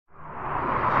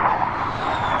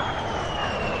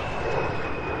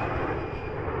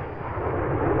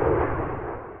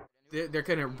they're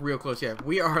getting real close. Yeah,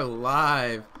 we are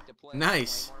live.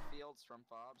 Nice.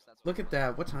 Look at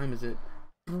that. What time is it?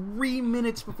 3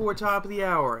 minutes before top of the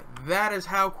hour. That is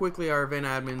how quickly our event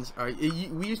admins are.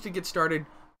 We used to get started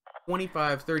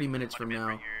 25-30 minutes from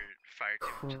now.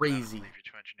 Crazy.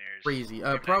 Crazy.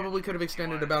 Probably could have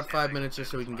extended about 5 minutes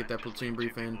just so we can get that platoon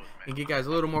brief in and get guys a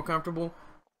little more comfortable.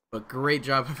 But great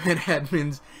job, event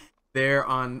admins. They're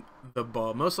on the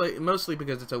ball, mostly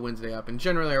because it's a Wednesday op, and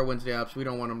generally our Wednesday ops, we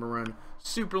don't want them to run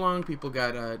super long. People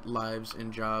got lives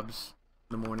and jobs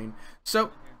in the morning,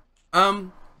 so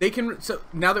they can. So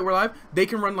now that we're live, they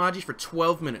can run Logi for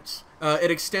 12 minutes.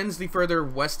 It extends the further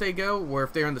west they go, where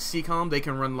if they're in the C column, they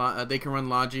can run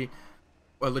Logi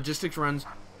or logistics runs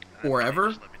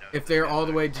forever. If they're all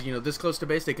the way to this close to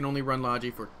base, they can only run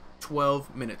Logi for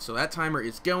 12 minutes. So that timer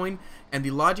is going, and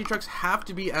the Logi trucks have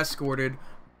to be escorted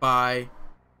by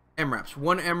MRAPs.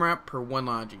 1 MRAP per 1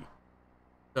 Logi.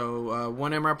 So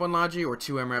 1 MRAP 1 Logi or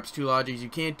 2 MRAPs 2 Logis. You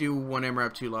can't do 1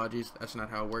 MRAP 2 Logis. That's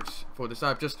not how it works for this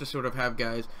op. Just to sort of have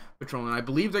guys patrolling. I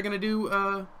believe they're gonna do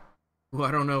well, I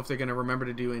don't know if they're gonna remember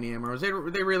to do any MROs.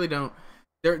 They really don't.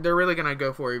 They're really gonna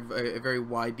go for a very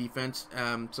wide defense.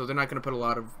 So they're not gonna put a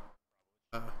lot of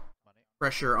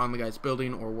pressure on the guys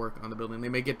building or work on the building. They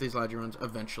may get these Logi runs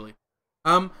eventually.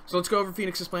 So let's go over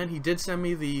Phoenix's plan. He did send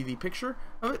me the picture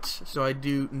of it, so I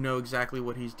do know exactly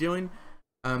what he's doing.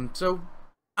 So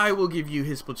I will give you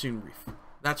his platoon brief.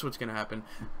 That's what's gonna happen.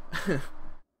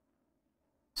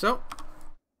 So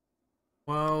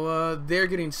while they're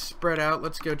getting spread out,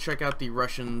 let's go check out the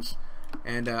Russians,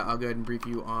 and I'll go ahead and brief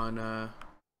you on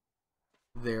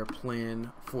their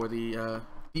plan for the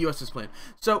US's plan.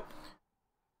 So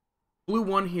Blue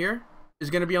 1 here is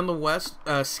going to be on the west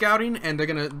scouting, and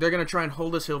they're gonna try and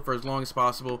hold this hill for as long as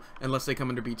possible unless they come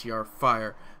under BTR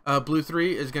fire. Blue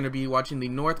 3 is going to be watching the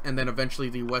north and then eventually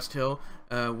the west hill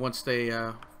once they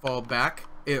fall back.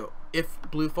 If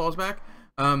Blue falls back,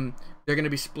 they're going to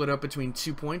be split up between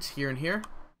 2 points here and here.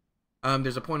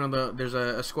 There's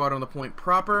a squad on the point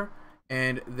proper,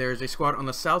 and there's a squad on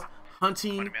the south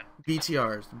hunting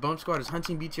BTRs. The bump squad is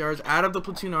hunting BTRs out of the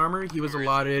platoon armor. He was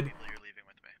allotted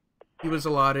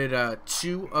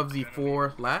 2 of the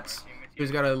 4 lats. He's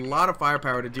got a lot of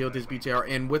firepower to deal with his BTR,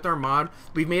 and with our mod,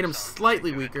 we've made him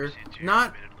slightly weaker.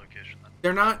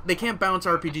 They can't bounce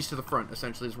RPGs to the front,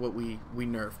 essentially, is what we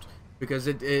nerfed. Because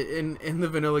in the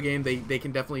vanilla game, they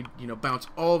can definitely bounce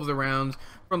all of the rounds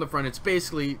from the front. It's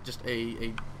basically just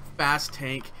a fast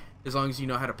tank as long as you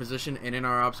know how to position. And in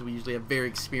our ops, we usually have very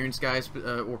experienced guys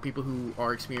or people who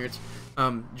are experienced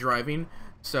driving.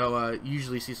 So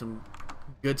usually see some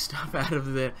good stuff out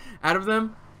of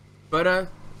them, but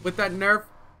with that nerf,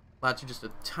 lats are just a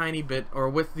tiny bit, or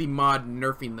with the mod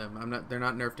nerfing them. They're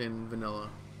not nerfed in vanilla,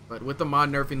 but with the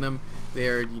mod nerfing them,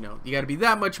 they're you got to be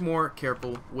that much more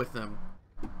careful with them.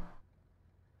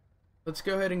 Let's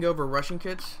go ahead and go over Russian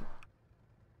kits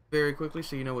very quickly,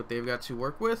 so you know what they've got to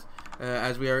work with.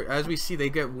 As we see, they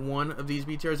get 1 of these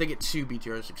BTRs. They get 2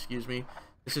 BTRs, excuse me.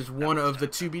 This is 1 of the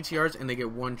 2 BTRs, and they get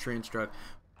 1 trans truck.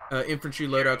 Infantry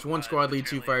loadouts, 1 squad lead,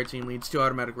 2 fire team leads, 2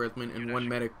 automatic riflemen, and 1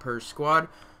 medic per squad.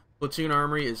 Platoon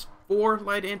armory is 4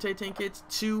 light anti-tank kits,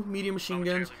 2 medium machine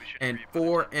guns, and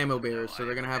 4 ammo bearers. So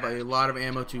they're going to have a lot of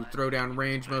ammo to throw down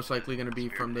range, most likely going to be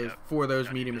from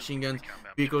those medium machine guns.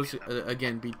 Vehicles,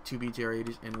 again, be 2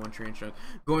 BTR-80s and 1 trans truck.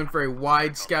 Going for a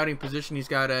wide scouting position, he's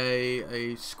got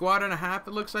a squad and a half,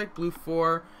 it looks like, red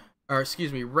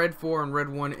 4 and red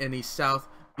 1 in the south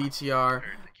BTR.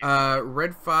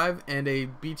 Red 5 and a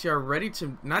BTR ready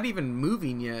to, not even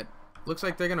moving yet. Looks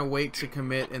like they're gonna wait to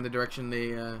commit in the direction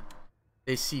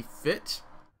they see fit.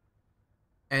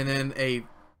 And then a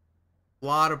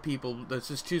lot of people.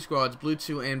 This is 2 squads, Blue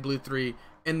 2 and Blue 3,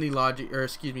 in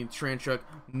the trans truck,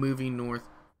 moving north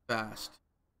fast.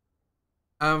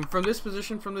 From this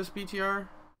position, from this BTR,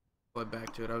 fly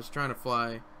back to it. I was trying to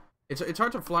fly. It's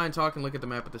hard to fly and talk and look at the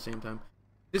map at the same time.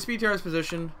 This BTR's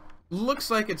position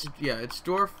looks like it's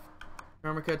Dorf.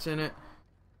 Armor cuts in it.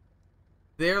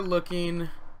 They're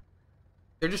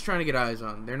just trying to get eyes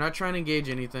on. They're not trying to engage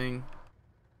anything.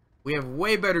 We have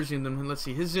way better zoom than him. Let's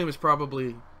see. His zoom is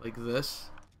probably like this.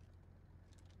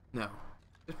 No,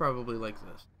 it's probably like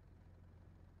this.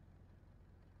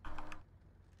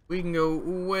 We can go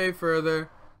way further.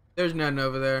 There's none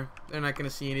over there. They're not going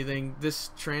to see anything.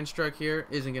 This trans truck here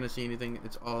isn't going to see anything.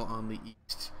 It's all on the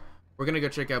east. We're going to go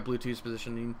check out Blue 2's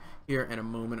positioning here in a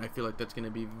moment. I feel like that's going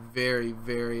to be very,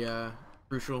 very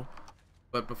crucial.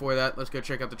 But before that, let's go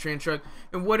check out the trans truck.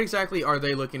 And what exactly are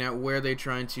they looking at? Where are they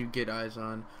trying to get eyes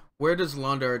on? Where does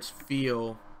Londarts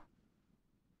feel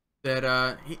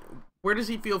that where does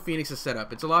he feel Phoenix is set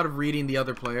up? It's a lot of reading the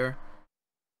other player.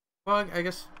 Well, I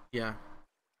guess, yeah.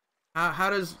 How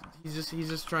does he's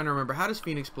just trying to remember, how does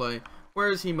Phoenix play? Where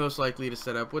is he most likely to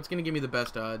set up? What's going to give me the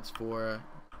best odds for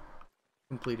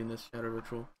completing this Shadow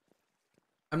Ritual?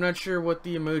 I'm not sure what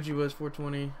the emoji was,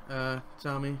 420,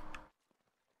 Tommy.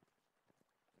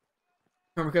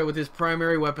 Karmaka with his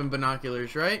primary weapon,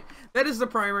 binoculars, right? That is the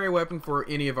primary weapon for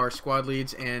any of our squad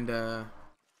leads and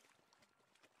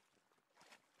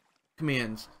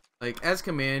commands. Like, as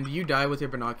command, you die with your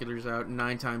binoculars out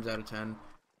 9 times out of 10.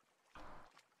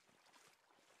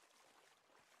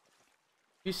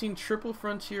 You seen Triple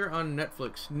Frontier on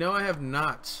Netflix? No, I have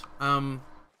not. I'm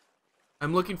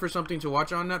looking for something to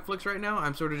watch on Netflix right now.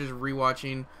 I'm sort of just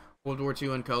rewatching World War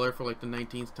II in color for like the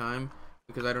 19th time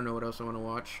because I don't know what else I want to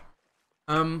watch.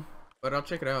 But I'll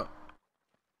check it out.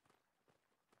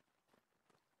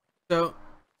 So,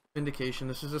 Vindication.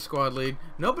 This is a squad lead.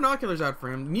 No binoculars out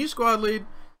for him. New squad lead.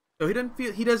 So he doesn't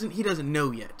feel. He doesn't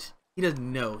know yet. He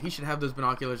doesn't know. He should have those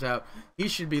binoculars out. He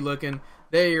should be looking.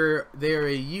 They are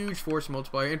a huge force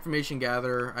multiplier, information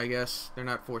gatherer. I guess they're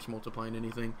not force multiplying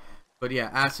anything, but yeah,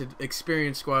 Acid,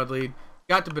 experienced squad lead,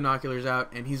 got the binoculars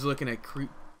out, and he's looking at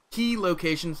key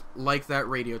locations like that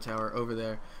radio tower over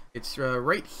there. It's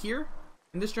right here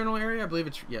in this general area. I believe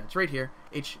it's right here.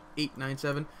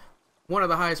 H897. One of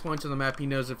the highest points on the map. He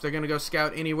knows if they're gonna go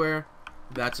scout anywhere,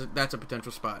 that's a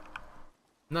potential spot.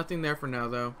 Nothing there for now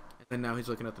though. And then now he's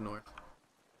looking at the north.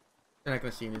 They're not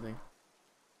gonna see anything.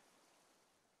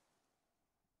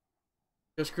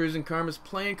 Just cruising. Karma's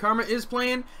playing. Karma is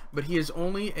playing, but he is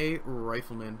only a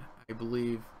rifleman, I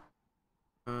believe.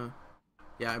 Yeah,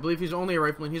 I believe he's only a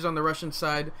rifleman. He's on the Russian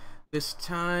side this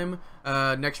time.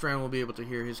 Next round we'll be able to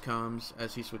hear his comms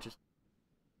as he switches.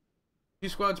 Two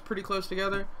squads pretty close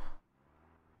together.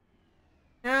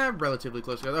 Yeah, relatively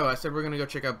close together. Oh, I said we're gonna go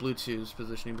check out Blue 2's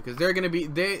positioning because they're gonna be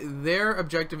their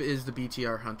objective is the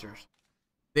BTR hunters.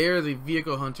 They are the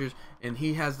vehicle hunters, and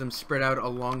he has them spread out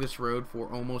along this road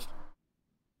for almost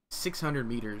 600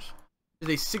 meters.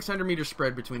 There's a 600-meter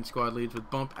spread between squad leads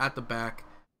with bump at the back.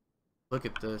 Look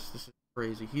at this. This is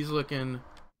crazy. He's looking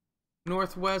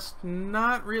northwest.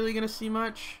 Not really gonna see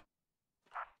much.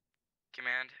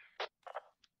 Command.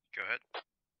 Go ahead.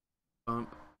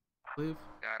 Bump. Leave.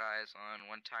 Got eyes on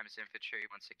 1 times infantry,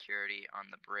 1 security on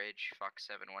the bridge. Fox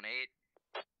 718.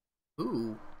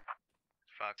 Ooh.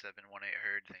 Fox 718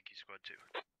 heard. Thank you, squad 2.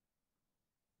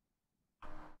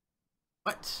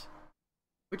 What?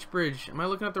 Which bridge? Am I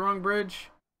looking at the wrong bridge?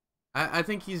 I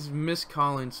think he's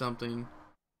miscalling something.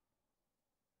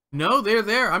 No, they're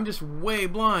there. I'm just way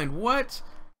blind. What?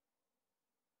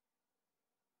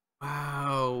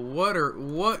 Wow.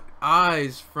 What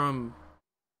eyes from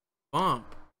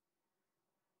Bump?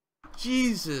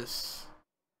 Jesus.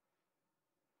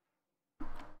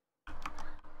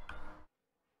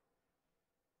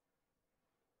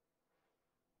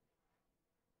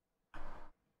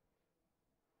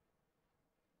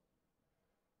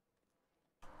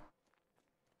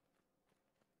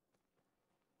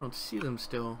 I don't see them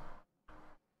still.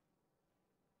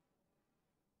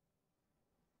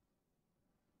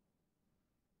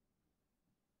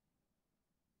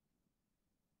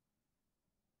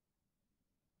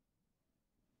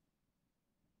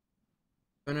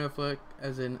 Ben Affleck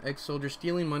as an ex-soldier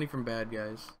stealing money from bad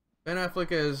guys. Ben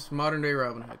Affleck as modern-day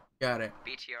Robin Hood. Got it.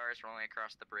 BTR is rolling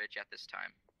across the bridge at this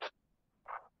time.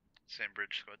 Same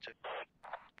bridge, squad 2.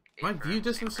 My view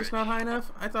distance is not high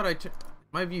enough? I thought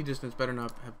my view distance better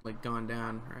not have like gone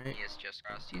down, right? He is just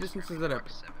crossed. What distance is that up?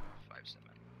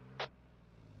 757.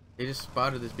 They just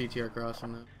spotted this BTR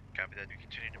crossing though. Copy that. We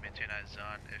continue to maintain eyes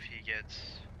on. If he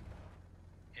gets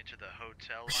into the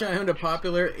hotel. I owned a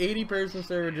popular 80-person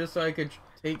server just so I could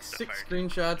take 6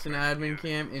 screenshots in admin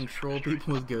cam and troll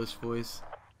people with ghost voice.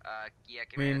 Yeah,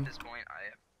 command, at this point,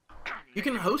 you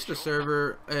can host a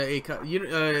server.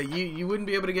 You wouldn't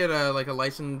be able to get a like a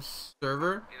licensed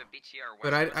server,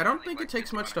 but I don't think it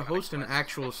takes much to host an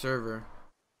actual server.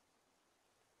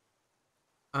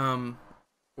 On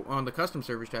the custom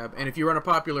servers tab, and if you run a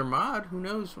popular mod, who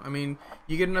knows? I mean,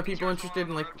 you get enough people interested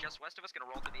in like. Just west of us, gonna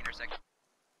roll through the intersection.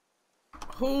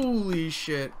 Holy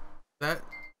shit! That.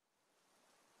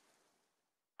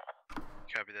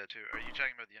 Copy that too. Are you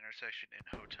talking about the intersection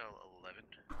in Hotel 11?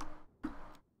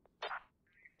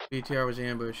 BTR was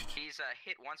ambushed. He's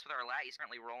hit once with our lat. He's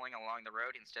currently rolling along the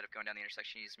road instead of going down the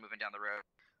intersection. He's moving down the road.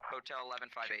 Hotel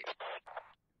 1158.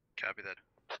 Copy that.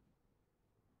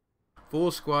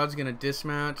 Full squad's gonna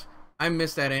dismount. I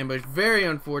missed that ambush. Very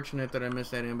unfortunate that I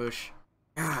missed that ambush.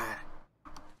 God.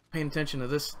 Paying attention to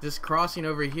this crossing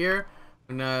over here.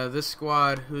 And this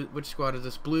squad, which squad is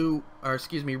this?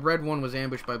 Red 1 was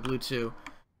ambushed by Blue 2.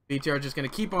 BTR just gonna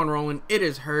keep on rolling. It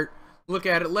is hurt. Look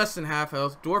at it, less than half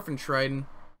health. Dwarf and Trident.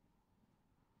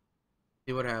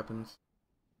 See what happens.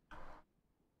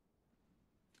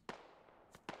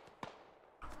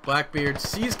 Blackbeard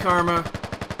sees Karma.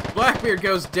 Blackbeard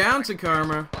goes down to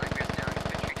Karma. Blackbeard's down.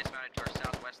 Infantry dismounted to our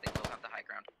southwest. They will have the high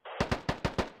ground.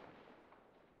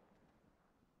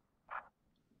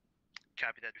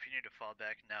 Copy that. If you need to fall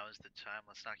back, now is the time.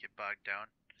 Let's not get bogged down.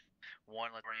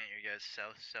 1, let's orient you guys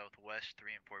south, southwest.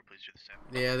 3 and 4, please do the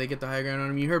same. Yeah, they get the high ground on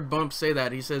him. You heard Bump say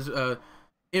that. He says,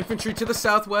 infantry to the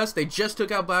southwest. They just took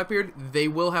out Blackbeard. They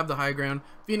will have the high ground.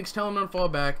 Phoenix, tell them to fall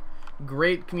back.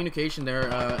 Great communication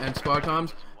there, and squad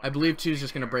comms. I believe 2 is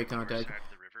just going to break contact.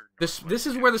 This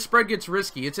is where the spread gets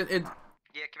risky. Yeah, Command, we're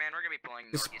going to be pulling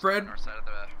the spread north side of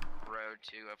the road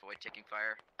to avoid taking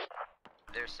fire.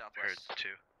 There's southwest. Heard 2.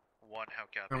 1, how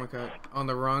copy? Karma cut on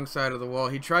the wrong side of the wall.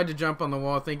 He tried to jump on the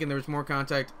wall thinking there was more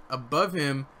contact above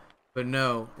him, but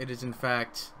no, it is in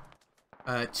fact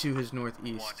to his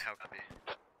northeast. 1, how copy?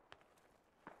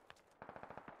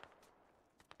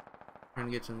 Trying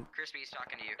to get some. Crispy's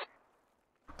talking to you.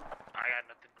 I got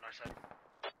nothing on our side.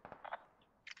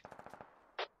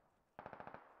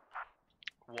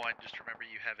 1, just remember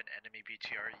you have an enemy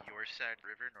BTR your side,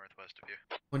 river, northwest of you.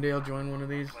 One day I'll join one of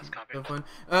these. Let's copy. So fun.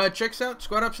 Check us out,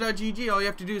 squadops.gg. All you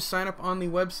have to do is sign up on the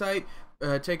website,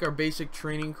 take our basic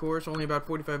training course, only about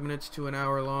 45 minutes to an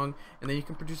hour long, and then you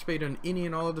can participate in any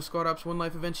and all of the Squad Ops One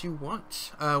Life events you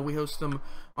want. We host them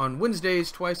on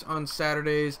Wednesdays, twice on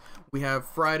Saturdays. We have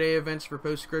Friday events for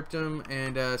Postscriptum,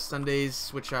 and Sundays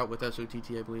switch out with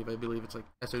SOTT, I believe. I believe it's like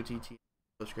SOTT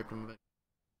Postscriptum event.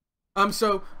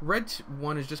 So Red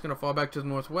 1 is just going to fall back to the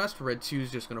northwest. Red 2 is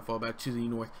just going to fall back to the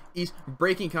northeast.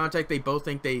 Breaking contact. They both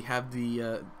think they have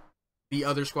the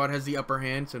other squad has the upper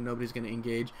hand, so nobody's going to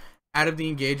engage. Out of the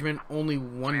engagement, only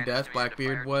 1 death.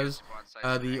 Blackbeard was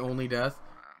the only death.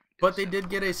 But they did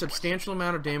get a substantial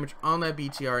amount of damage on that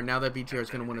BTR. Now that BTR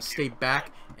is going to want to stay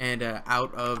back and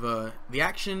out of the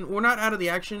action. Or not out of the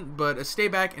action, but stay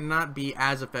back and not be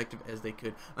as effective as they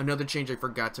could. Another change I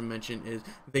forgot to mention is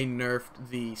they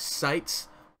nerfed the sights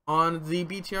on the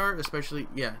BTR, especially,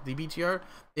 yeah, the BTR.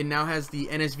 It now has the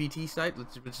NSVT sight,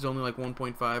 which is only like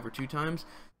 1.5 or 2 times.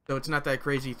 So it's not that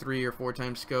crazy 3 or 4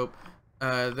 times scope.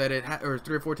 That it had, or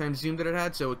 3 or 4 times zoom that it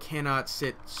had, so it cannot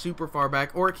sit super far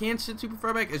back, or it can sit super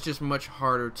far back. It's just much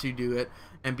harder to do it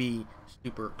and be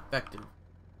super effective.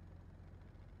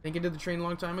 I think I did the train a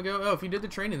long time ago. Oh, if you did the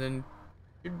training, then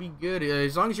it should be good.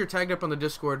 As long as you're tagged up on the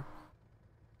Discord,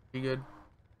 be good.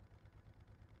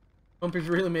 Bumper's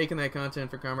really making that content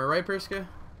for Karma, right, Priska?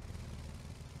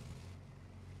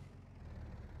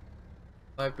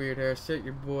 Blackbeard hair, sit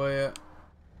your boy up.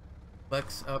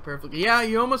 Flex up perfectly. Yeah,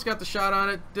 you almost got the shot on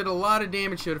it. Did a lot of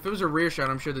damage to it. If it was a rear shot,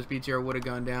 I'm sure this BTR would have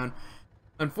gone down.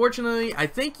 Unfortunately, I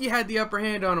think you had the upper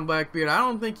hand on him, Blackbeard. I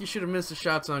don't think you should have missed the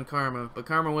shots on Karma, but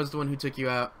Karma was the one who took you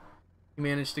out. He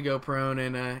managed to go prone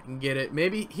and get it.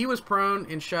 Maybe he was prone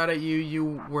and shot at you.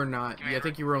 You were not. Yeah, I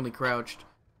think you were only crouched.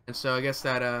 And so I guess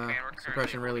that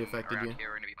suppression really affected you.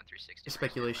 It's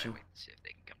speculation.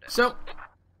 So,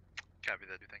 Copy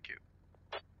that, thank you.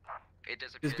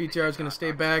 this BTR is going to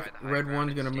stay back. Red 1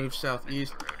 is going to move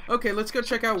southeast. Okay, let's go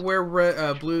check out where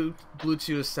blue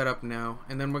 2 is set up now.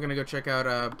 And then we're going to go check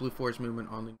out blue 4's movement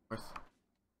on the north.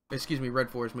 Excuse me, red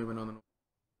 4's movement on the north.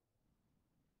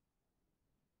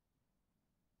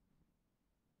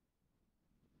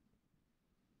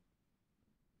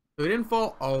 So it didn't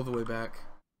fall all the way back.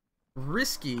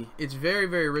 Risky. It's very,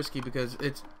 very risky because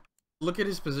it's... Look at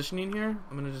his positioning here.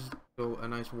 I'm going to just go a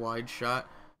nice wide shot.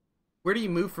 Where do you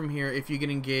move from here if you get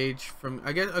engaged from...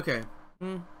 I guess... Okay.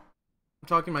 I'm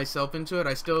talking myself into it.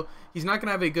 He's not going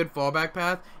to have a good fallback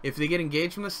path. If they get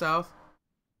engaged from the south,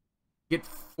 get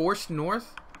forced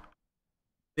north,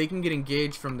 they can get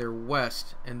engaged from their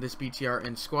west, and this BTR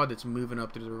and squad that's moving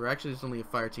up through the river. Actually, there's only a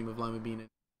fire team of Lima being in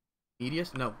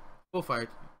medius. No. Full fire.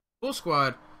 Full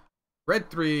squad.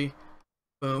 Red 3.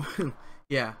 Boom.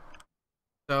 Yeah.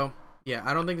 So, yeah,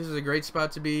 I don't think this is a great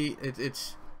spot to be.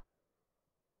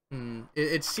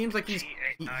 It seems like he's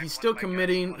still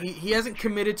committing. He hasn't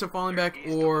committed to falling back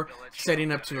or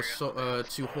setting up to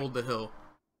hold the hill.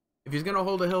 If he's gonna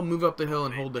hold the hill, move up the hill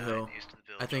and hold the hill,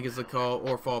 I think is the call,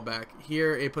 or fall back.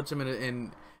 Here it puts him in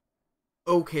an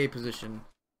okay position.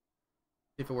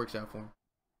 See if it works out for him.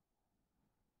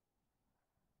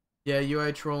 Yeah,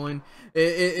 UI trolling.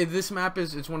 This map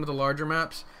it's one of the larger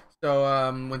maps,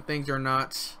 so when things are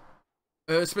not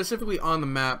specifically on the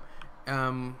map,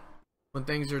 when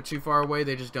things are too far away,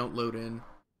 they just don't load in.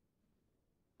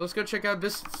 Let's go check out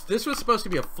this. This was supposed to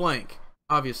be a flank,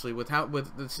 obviously, with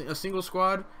a single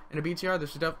squad and a BTR.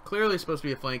 This is clearly supposed to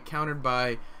be a flank, countered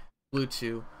by blue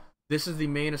 2. This is the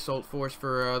main assault force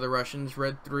for the Russians.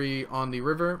 Red 3 on the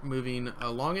river, moving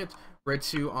along it. Red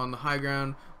 2 on the high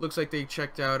ground. Looks like they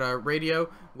checked out radio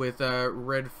with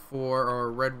Red 4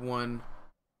 or Red 1.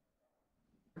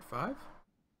 Red 5?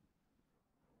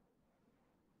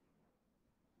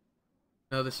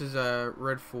 No, this is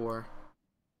Red 4.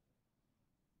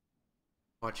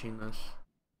 Watching this.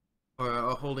 Or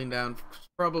holding down.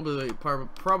 Probably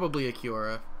a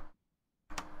Kiora.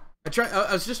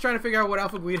 I was just trying to figure out what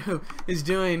Alpha Guido is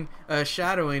doing,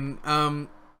 shadowing.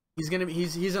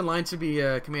 He's in line to be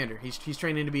a commander. He's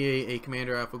training to be a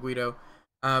commander, Alpha Guido.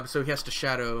 So he has to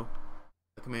shadow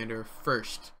the commander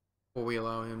first before we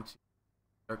allow him to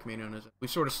start commanding us. We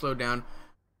sort of slowed down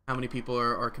how many people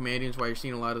are commanding, why you're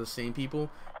seeing a lot of the same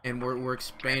people, and we're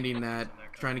expanding that,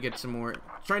 trying to get some more,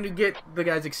 trying to get the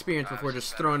guys experience before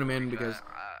just throwing them in, because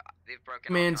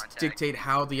commands dictate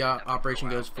how the operation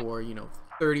goes for, you know,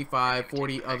 35,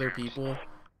 40 other people.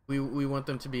 We want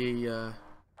them to be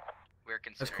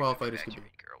as qualified as could be.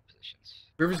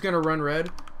 River's gonna run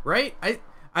red, right?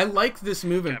 I like this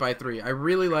movement by 3. I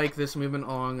really like this movement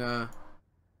along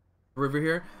river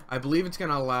here. I believe it's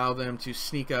gonna allow them to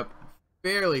sneak up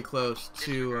fairly close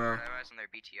to. On their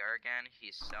BTR again.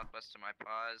 He's southwest of my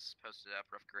pause, posted up,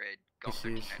 rough grade. He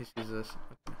sees this.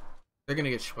 They're gonna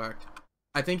get schwacked.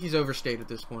 I think he's overstayed at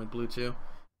this point. Blue 2.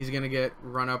 He's gonna get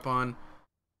run up on.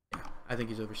 Yeah, I think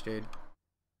he's overstayed.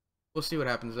 We'll see what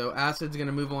happens though. Acid's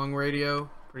gonna move along radio.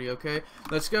 Pretty okay.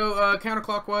 Let's go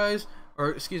counterclockwise, or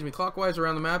excuse me, clockwise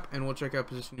around the map, and we'll check out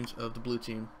positions of the blue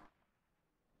team.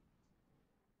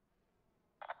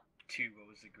 What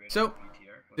was the grid So, on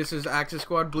BTR? this is Axis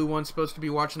Squad. Blue 1's supposed to be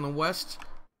watching the west.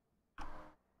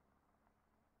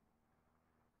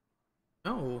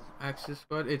 No, Axis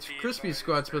Squad. It's Crispy's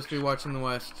squad supposed to be watching the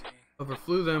west.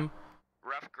 Overflew them.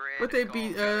 Rough grid. But they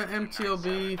beat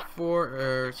MTLB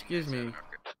for, excuse me,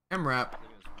 MRAP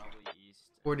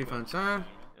for defense, huh?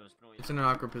 It's in an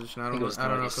awkward position. I don't know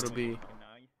if it'll be.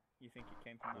 You think it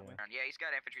came from that way? Yeah, he's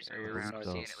got infantry circling around. I'm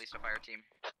seeing at least a fire team.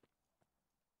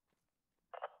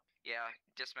 Yeah,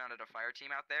 dismounted a fire team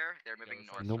out there. They're moving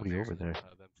north. Nobody over there.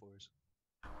 M4s.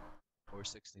 Or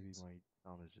 60s. Maybe my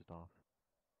sound is just off.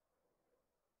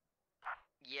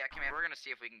 Yeah, command. We're gonna see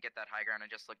if we can get that high ground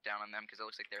and just look down on them because it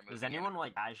looks like they're moving. Does anyone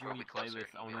like probably casually play closer with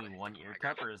and we'll be only able to one get ear high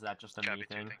ground. cup, or is that just a me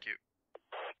thing? Thank you.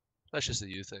 That's just a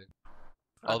you thing.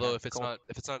 Although if it's cool.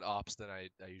 not ops, then I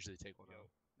usually take one out.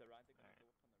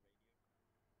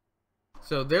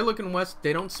 So they're looking west.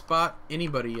 They don't spot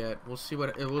anybody yet. We'll see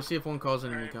if one calls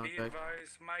in enemy contact.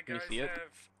 My Can you guys see it?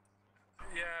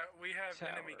 Yeah, we have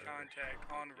enemy contact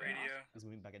on radio. He's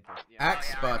moving back into it.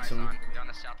 Axe spots him. On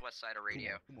the southwest side of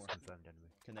radio. Confirmed enemy.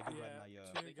 Can I go grab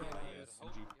my two guys.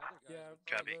 MG? Yeah,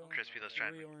 Copy. brother, Crispy, let's try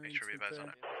and make sure we advise on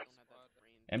it.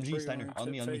 MG, Steiner,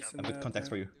 on me. I've got contacts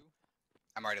for you.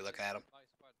 I'm already looking at him.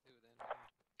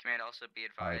 Command, also be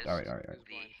advised. Alright.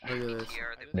 The Look at this.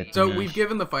 BTR, the So we've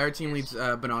given the fire team leads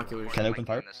binoculars. Can I open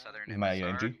fire? in the southern With my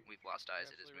MSR, MG? We've lost eyes.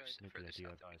 It is moved further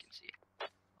south than we can see.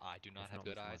 I do not have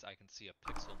good eyes. I can see a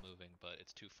pixel moving, but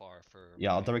it's too far for.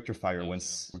 Yeah, I'll direct your fire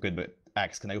once we're good, but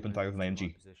Axe, can I open fire with my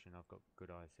MG? I've got good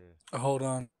eyes here. Hold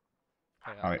on.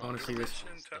 Alright. I want to see this.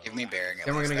 Give me bearing.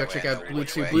 Then we're gonna go check out Blue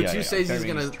 2. Blue Blue Yeah, 2 yeah, says he's bearing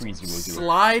gonna is 300.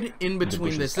 slide in between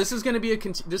bushes. this. This is gonna be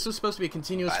this was supposed to be a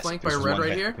continuous flank by There's red one right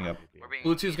head here. coming up.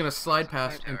 Blue 2 is gonna slide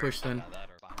past and push then.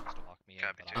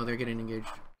 Copy, Oh, they're getting engaged.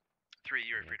 3,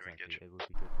 you're free to engage. It would be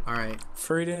good to All right.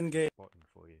 Free to engage. spotting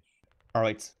for you.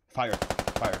 Alright, fire.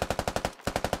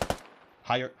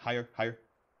 Higher. Fire.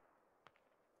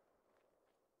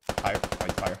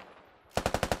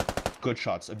 Good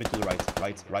shots, a bit to the right.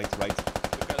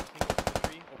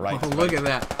 Oh, look at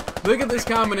that. Look at this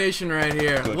combination right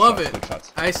here. Good Love shots, it. good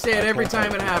shots. I say it every Fire,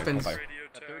 time it fire, happens. fire.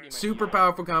 Super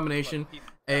powerful combination.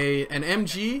 An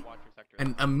MG,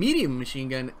 a medium machine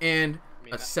gun, and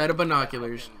a set of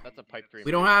binoculars.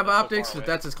 We don't have optics, but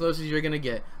that's as close as you're gonna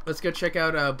get. Let's go check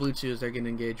out Blue 2 as they're getting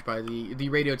engaged by the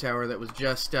radio tower that was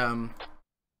just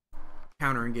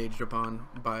counter engaged upon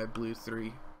by Blue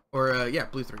 3. Or yeah,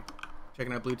 Blue 3.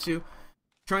 Checking out Blue 2.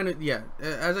 Trying to, yeah,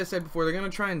 as I said before, they're gonna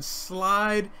try and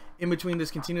slide in between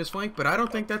this continuous flank, but I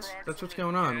don't think that's what's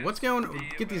going on. What's going on?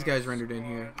 Get these guys rendered in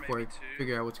here before I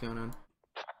figure out what's going on.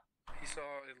 He saw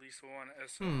at least one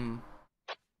SO.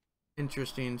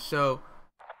 Interesting. So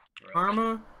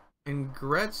Karma and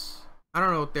Gretz, I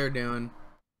don't know what they're doing.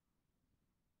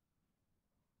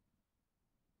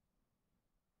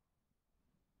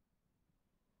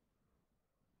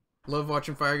 Love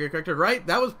watching fire get corrected. Right?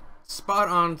 That was spot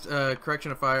on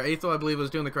correction of fire. Aethel, I believe, was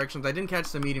doing the corrections. I didn't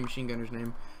catch the medium machine gunner's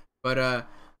name. But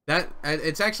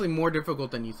it's actually more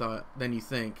difficult than you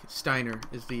think. Steiner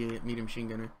is the medium machine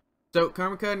gunner. So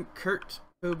Karmaka, Kurt,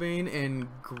 Cobain, and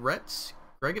Gregets.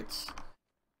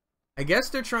 I guess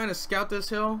they're trying to scout this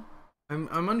hill.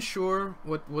 I'm unsure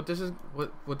what this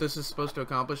is supposed to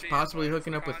accomplish. Possibly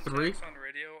hooking up with 3. On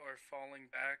radio are falling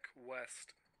back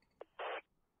west.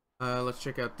 Let's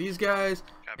check out these guys,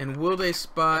 and will they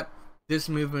spot this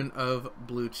movement of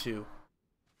Blue 2?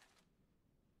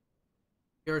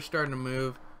 They're starting to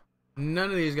move.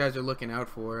 None of these guys are looking out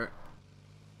for it.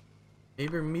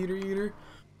 Maybe meter eater?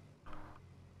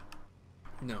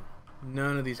 No,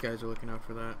 none of these guys are looking out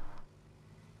for that.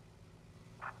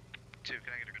 2,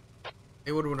 can I get a good?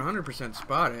 They would 100%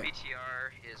 spot it.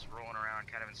 BTR is rolling around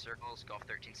kind of in circles. Golf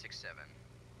 1367.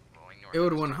 Rolling north. It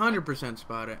would 100%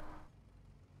 spot it.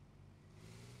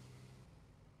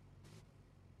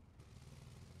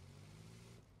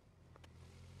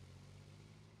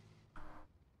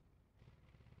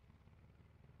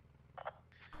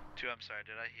 I'm sorry,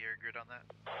 did I hear grid on that?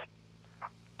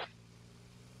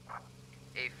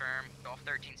 A firm, Golf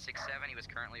 1367, he was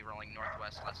currently rolling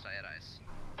northwest, left side ice.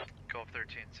 Golf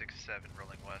 1367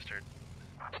 rolling westward.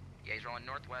 Yeah, he's rolling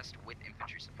northwest with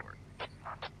infantry support.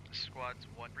 Squads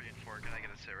 1, 3, and 4, can I get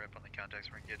a sit rep on the contacts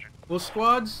we're engaging? Will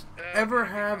squads ever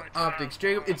have optics?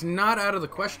 Jacob, it's not out of the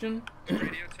question.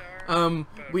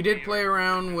 We did play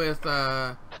around with,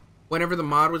 whenever the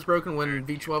mod was broken, when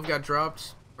V12 got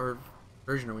dropped, or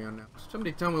version are we on now?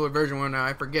 Somebody tell me what version we're on now,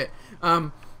 I forget.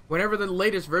 Whenever the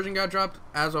latest version got dropped,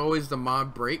 as always, the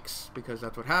mod breaks, because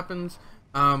that's what happens.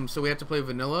 So we had to play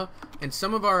vanilla, and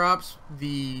some of our ops,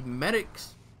 the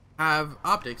medics, have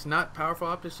optics, not powerful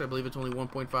optics. I believe it's only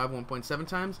 1.5, 1.7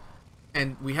 times,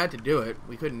 and we had to do it.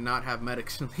 We couldn't not have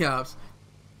medics in the ops.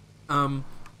 And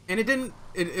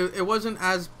it wasn't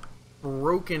as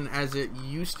broken as it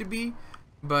used to be,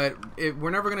 but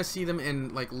we're never gonna see them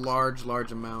in like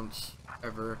large amounts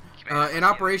ever. In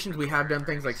operations, we have done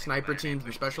things like sniper teams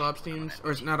and special ops teams,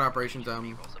 or it's not operations,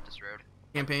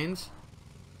 campaigns.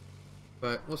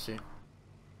 But we'll see.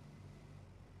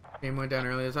 Game went down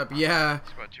early. It's up. Yeah.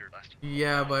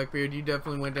 Yeah, Blackbeard, you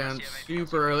definitely went down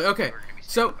super early. Okay,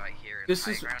 so this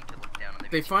is.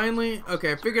 They finally.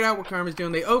 Okay, I figured out what Karma's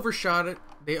doing. They overshot it.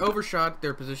 They overshot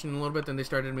their position a little bit. Then they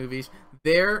started movies.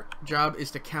 Their job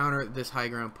is to counter this high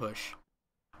ground push.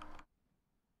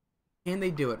 Can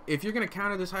they do it? If you're gonna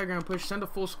counter this high ground push, send a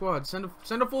full squad. Send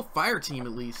a full fire team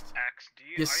at least.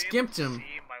 You skimped him.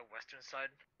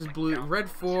 This is blue. Red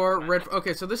 4. Red.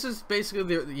 Okay, so this is basically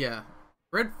the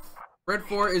Red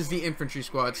 4 is the infantry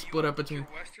squad split up between.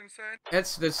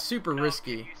 That's super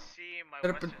risky.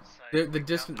 The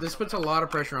distance. This puts a lot of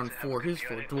pressure on 4. Who's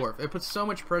 4? Dwarf. It puts so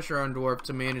much pressure on Dwarf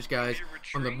to manage guys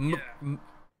on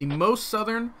the most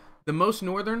southern, the most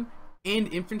northern,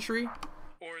 and infantry.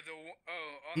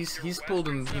 He's pulled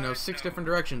in 6 different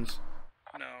directions.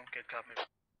 No. Good copy.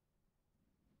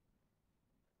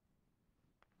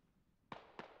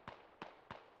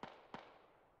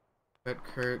 But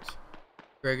Kurt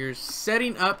Gregor's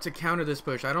setting up to counter this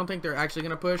push. I don't think they're actually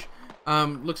gonna push.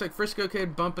 Looks like Frisco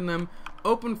Kid bumping them.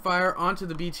 Open fire onto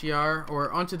the BTR,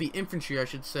 or onto the infantry, I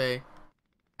should say,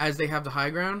 as they have the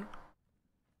high ground.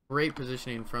 Great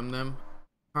positioning from them.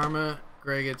 Karma,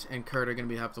 Gregets, and Kurt are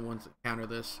gonna have the ones that counter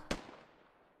this.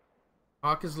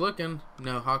 Hawk is looking.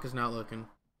 No, Hawk is not looking.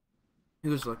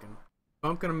 Who's looking?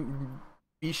 I'm gonna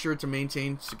be sure to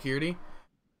maintain security.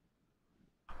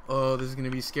 Oh, this is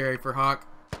gonna be scary for Hawk.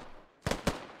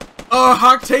 Oh,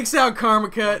 Hawk takes out Karma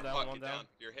Cut. One down.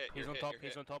 You're hit. He's on top.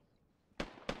 He's on top.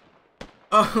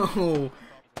 Oh,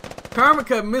 Karma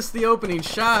Cut missed the opening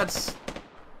shots.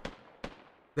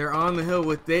 They're on the hill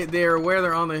with they are aware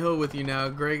they're on the hill with you now.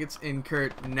 Gregets and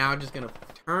Kurt now just gonna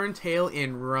turn tail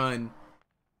and run.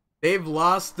 They've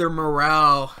lost their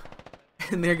morale,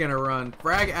 and they're gonna run.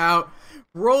 Frag out,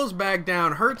 rolls back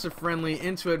down, hurts a friendly.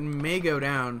 Into it may go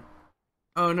down.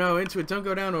 Oh no, into it, don't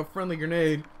go down to a friendly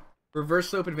grenade. Reverse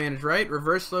slope advantage, right?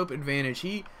 Reverse slope advantage.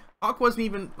 Hawk wasn't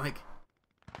even, like...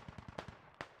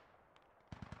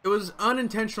 It was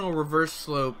unintentional reverse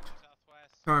slope.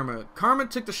 Karma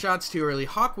took the shots too early.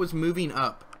 Hawk was moving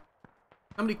up.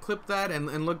 Somebody clip that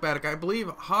and look back. I believe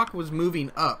Hawk was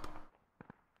moving up.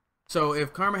 So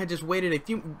if Karma had just waited a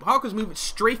few... Hawk was moving,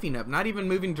 strafing up, not even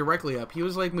moving directly up. He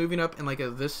was like moving up in like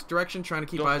this direction, trying to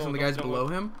keep eyes on the guys below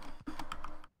him.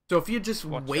 So if he had just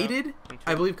waited,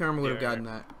 I believe Karma would have gotten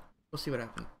that. We'll see what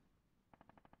happened.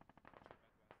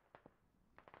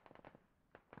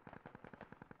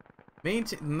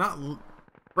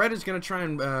 Brett is gonna try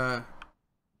and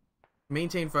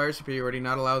maintain fire superiority,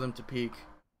 not allow them to peek.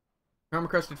 Karma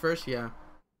crested first, yeah.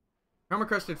 Karma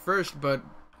crested first, but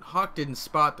Hawk didn't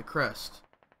spot the crest.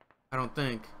 I don't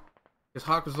think, because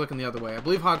Hawk was looking the other way. I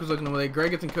believe Hawk was looking the way.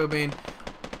 Gregets and Cobain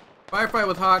Firefight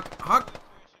with Hawk. Hawk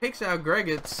takes out Greg.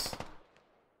 It's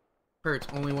hurts.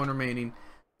 Only one remaining.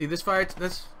 See this fire.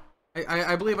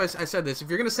 I believe I said this. If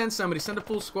you're gonna send somebody, send a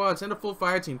full squad. Send a full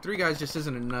fire team. 3 guys just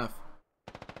isn't enough.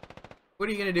 What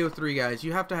are you gonna do with 3 guys?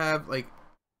 You have to have like,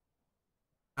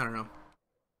 I don't know.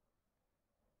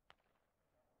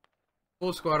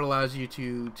 Full squad allows you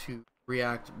to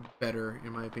react better,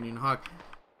 in my opinion. Hawk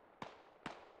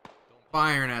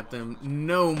firing at them,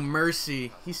 no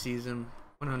mercy. He sees him,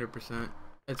 100%.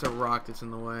 It's a rock that's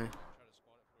in the way.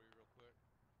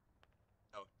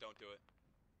 No, don't do it.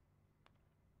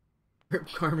 Rip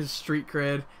Carmen's street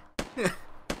cred.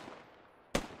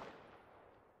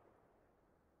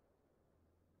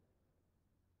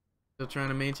 Still trying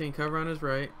to maintain cover on his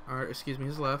right, or excuse me,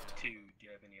 his left. Do you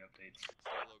have any updates?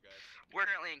 We're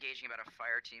currently engaging about a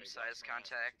fire team size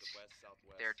contact.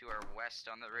 They're to our west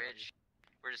on the ridge.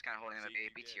 We're just kind of holding them up.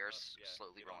 BTR's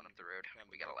slowly rolling up the road.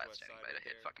 We got a lad standing by to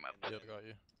hit. Fuck him up. Yep, got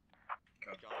you.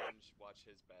 Watch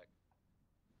his back.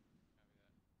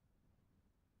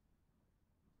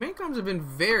 Main comms have been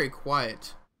very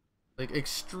quiet, like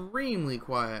extremely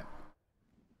quiet.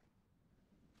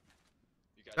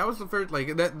 That was the first,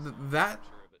 like that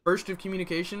burst of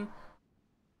communication.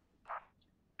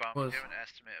 Bomb, do you have an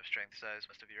estimate of strength size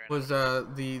most of your Was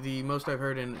the most I've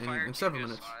heard in several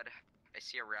minutes. I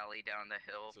see a rally down the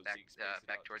hill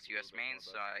back towards US Main,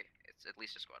 so it's at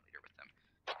least a squad leader with them.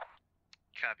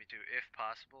 Copy 2. If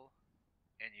possible,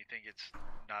 and you think it's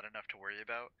not enough to worry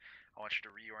about, I want you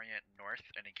to reorient north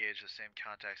and engage the same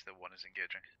contacts that 1 is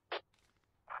engaging.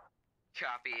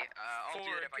 Copy. I'll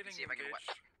do it if I can see if I can watch.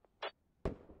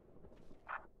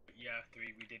 Yeah,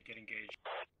 3, we did get engaged.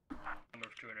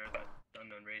 Number 2 in that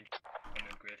unknown range,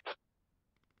 unknown grid.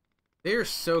 They are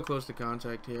so close to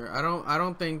contact here. I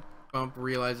don't think Bump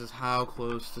realizes how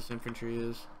close this infantry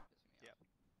is.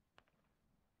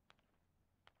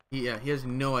 Yeah, he has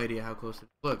no idea how close it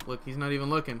is. Look, he's not even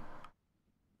looking.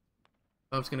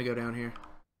 Bump's gonna go down here.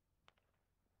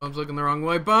 Bump's looking the wrong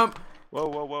way. Bump! Whoa,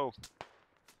 whoa, whoa.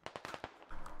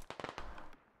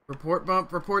 Report,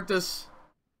 Bump. Report this.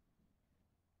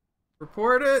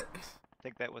 Report it. I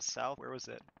think that was south. Where was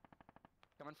it?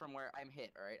 Coming from where I'm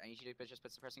hit, alright? I need you to just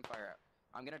put suppressing fire out.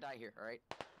 I'm gonna die here, alright?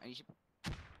 I need you.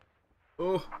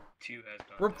 Oh. 2 has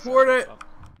gone. Report it.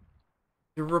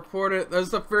 You report it. That's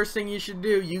the first thing you should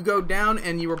do. You go down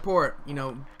and you report. You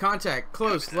know, contact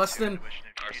close, less than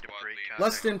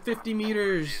 50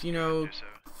 meters. You know,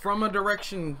 from a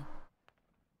direction.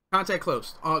 Contact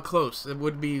close. Close. It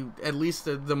would be at least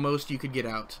the most you could get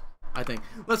out, I think.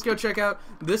 Let's go check out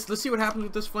this. Let's see what happens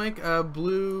with this flank.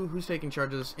 Blue, who's taking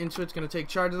charge of this? Intuit's going to take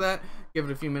charge of that. Give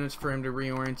it a few minutes for him to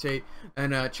reorientate.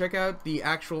 And check out the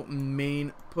actual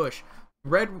main push.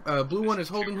 Blue 1 is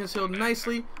holding his hill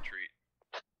nicely.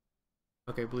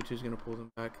 Okay, Blue 2 is going to pull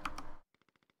them back.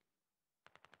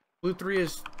 Blue 3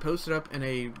 is posted up in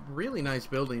a really nice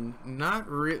building.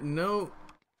 No.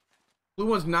 Blue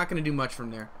 1's not going to do much from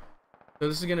there. So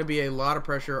this is going to be a lot of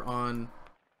pressure on...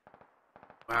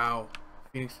 Wow.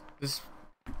 Phoenix,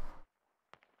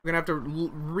 we're going to have to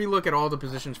relook at all the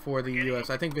positions for the US.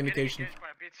 I think Vindication...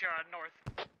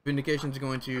 Vindication's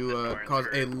going to cause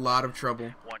a lot of trouble.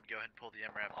 1, go ahead and pull the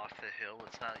MRAP off the hill.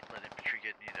 Let's not let infantry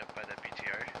get kneed up by that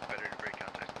BTR. It's better to break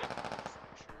contact.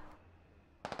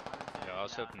 Yeah, I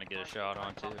was hoping to get a shot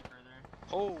on too.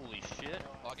 Holy shit.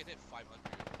 I'll get hit 500,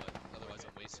 but otherwise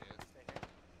I'm wasting it.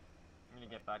 I'm gonna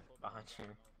get back behind you.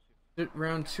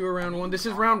 Round 2 or round 1? This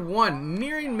is round 1,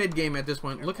 nearing mid-game at this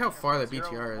point. Look how far that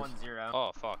BTR is.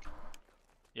 Oh, fuck.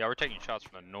 Yeah, we're taking shots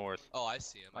from the north. Oh, I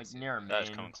see him. Like near main.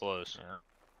 That's coming close. Yeah.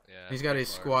 Yeah, he's got a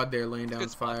squad there laying down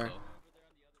fire.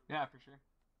 Yeah, for sure.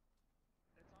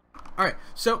 Alright,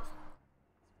 so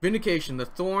Vindication, the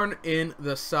thorn in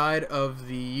the side of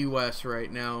the US right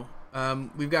now.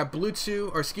 We've got Blue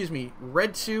 2, or excuse me,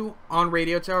 Red 2 on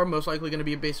radio tower, most likely going to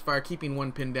be a base fire, keeping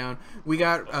 1 pin down. We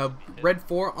got Red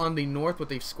 4 on the north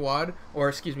with a squad, or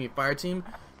excuse me, fire team,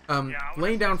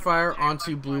 laying down fire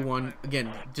onto Blue 1.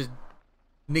 Again, just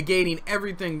negating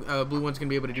everything Blue 1's going to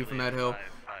be able to do from that hill.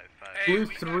 Blue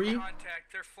 3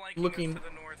 looking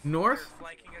north. They're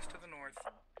flanking us to the north.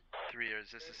 3, or is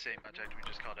this the same contact we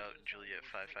just called out in Juliet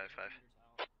 555?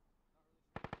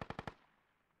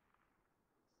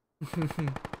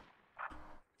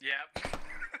 Yep.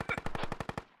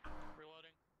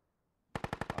 Reloading.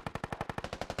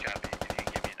 Copy. If you can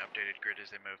give me an updated grid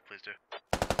as they move, please do.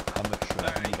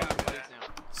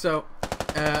 So,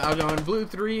 I'll go on. Blue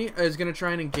 3 is going to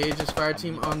try and engage this fire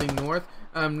team on the north.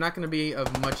 Not going to be of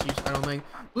much use, I don't think.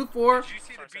 Blue 4,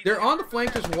 they're on the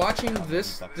flank just watching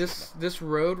this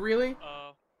road, really.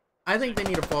 I think they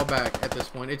need to fall back at this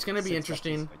point. It's going to be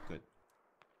interesting.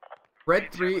 Red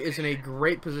 3 is in a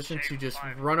great position to just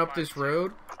run up this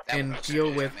road and deal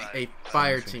with a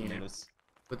fire team. It's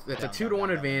a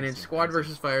 2-to-1 advantage, squad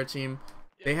versus fire team.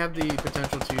 They have the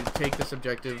potential to take this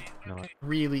objective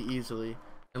really easily,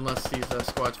 unless these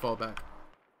squads fall back.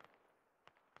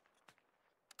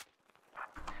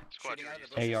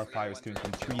 AR fire is doing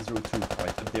from 302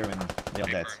 right up there, and they are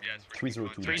dead.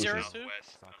 302. 302?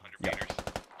 Yeah.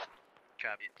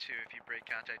 Copy. 2, if you break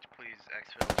contact, please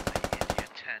exfil to the India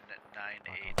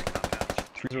 1098 compound.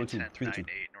 302. 302.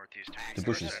 Northeast. The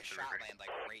bushes.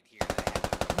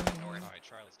 Alright,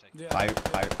 Charlie's taking Fire.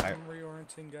 I'm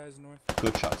reorienting guys north.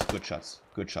 Good shots. Good shots.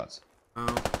 Good shots. Oh,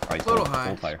 Alright, a little hold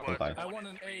high. fire. Hold fire. I want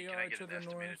an AR to the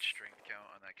north. Strength count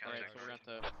on that Alright, contact. so we're at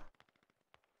the...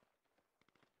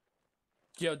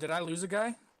 Yo, did I lose a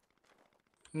guy?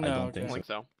 No, don't okay. think I think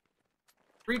so.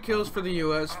 3 kills for the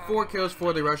US, 4 kills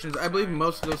for the Russians. I believe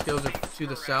most of those kills are to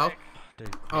the south.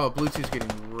 Oh, Blue 2's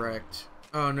getting wrecked.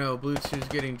 Oh no, Blue 2's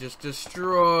getting just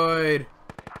destroyed.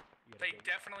 They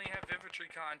definitely have infantry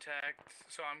contact,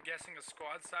 so I'm guessing a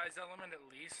squad size element at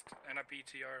least, and a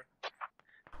BTR.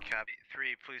 Copy.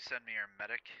 3, please send me your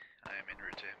medic. I am en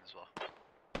route to him as well.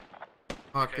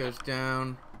 Hawk goes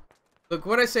down. Look,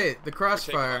 what I say, the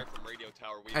crossfire.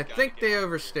 I think they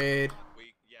overstayed.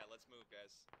 Yeah, let's move,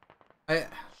 guys.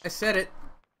 I said it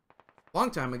a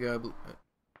long time ago,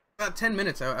 about 10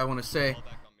 minutes I want to say.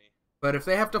 But if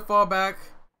they have to fall back,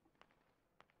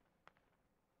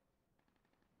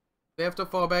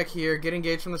 here, get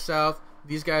engaged from the south,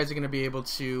 these guys are going to be able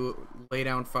to lay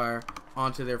down fire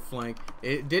onto their flank.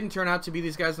 It didn't turn out to be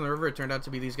these guys on the river, it turned out to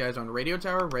be these guys on radio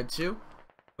tower, red 2.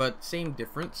 But same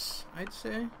difference, I'd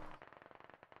say.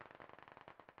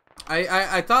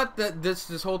 I thought that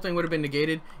this whole thing would have been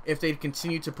negated if they'd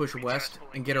continued to push west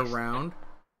and get around.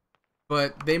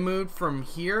 But they moved from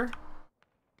here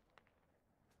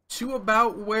to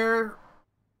about where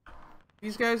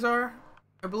these guys are,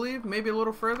 I believe. Maybe a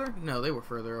little further? No, they were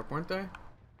further up, weren't they?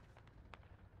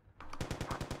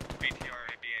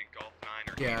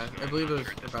 Yeah, I believe it was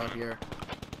about here.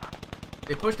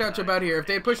 They pushed out to about here. If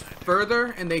they pushed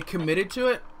further and they committed to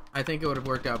it, I think it would have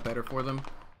worked out better for them.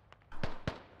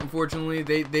 Unfortunately,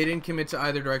 they didn't commit to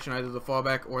either direction, either the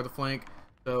fallback or the flank.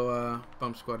 So,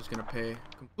 Bump Squad is going to pay.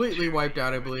 Completely wiped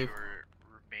out, I believe.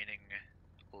 Remaining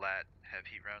lat have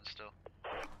heat rounds still.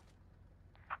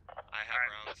 I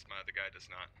have rounds, my other guy does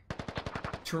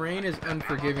not. Terrain is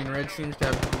unforgiving. Red seems to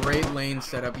have great lane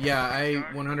setup. Yeah, I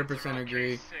 100%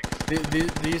 agree.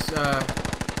 These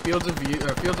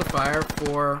fields of fire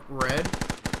for red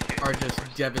are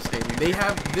just devastating. They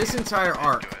have this entire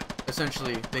arc.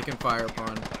 Essentially, they can fire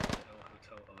upon.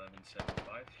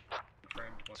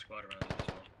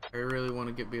 I really want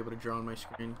to be able to draw on my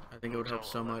screen. I think it would help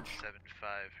so much. 7-5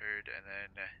 heard, and then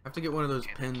I have to get one of those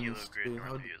pins. Grid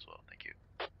north view as well. Thank you.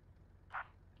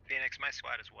 Phoenix, my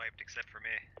squad is wiped except for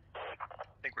me.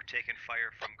 I think we're taking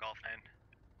fire from Golf 9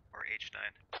 or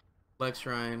H9. Lex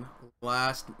Ryan,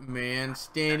 last man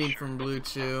standing from Blue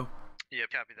 2.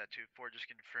 Yep, copy that too. 4 just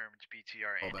confirmed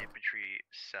BTR and infantry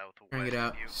southwest. Bring it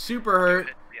out. View. Super hurt.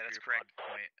 Yeah, that's correct.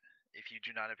 Point. If you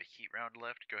do not have a heat round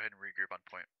left, go ahead and regroup on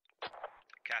point.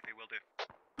 Copy, will do.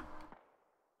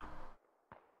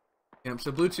 Yep,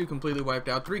 so Blue 2 completely wiped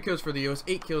out. 3 kills for the US,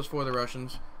 8 kills for the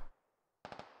Russians.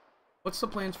 What's the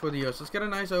plans for the US? Let's get a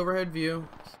nice overhead view.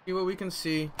 See what we can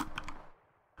see.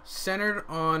 Centered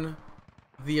on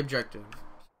the objective.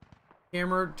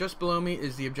 Camera just below me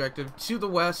is the objective. To the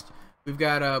west, we've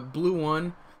got Blue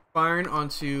 1 firing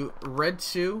onto Red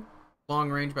 2. Long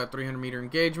range, about 300 meter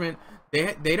engagement.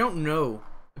 They don't know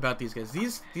about these guys.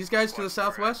 These guys to the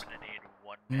southwest,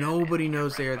 nobody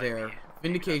knows they are there.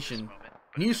 Vindication.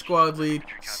 New squad lead,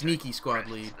 sneaky squad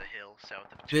lead.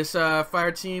 This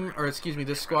fire team, or excuse me,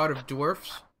 this squad of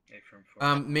dwarfs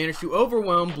managed to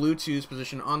overwhelm Blue 2's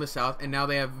position on the south, and now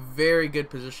they have very good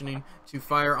positioning to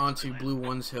fire onto Blue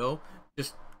 1's hill.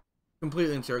 Just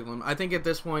completely encircle them. I think at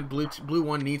this point, Blue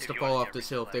 1 needs to fall off this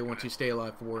hill if they want to stay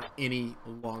alive for any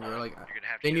longer. Like,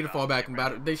 they need to fall back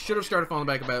about. They should have started falling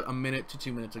back about a minute to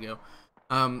 2 minutes ago.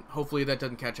 Hopefully that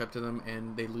doesn't catch up to them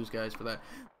and they lose guys for that.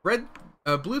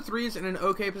 Blue 3's in an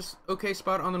okay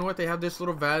spot on the north. They have this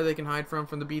little valley they can hide from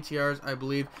the BTRs, I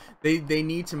believe. They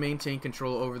need to maintain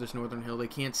control over this northern hill. They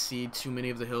can't see too many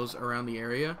of the hills around the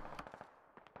area.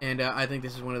 And I think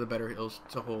this is one of the better hills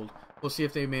to hold. We'll see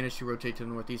if they manage to rotate to the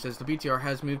northeast, as the BTR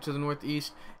has moved to the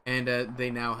northeast, and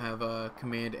they now have a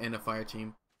command and a fire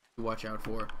team to watch out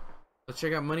for. Let's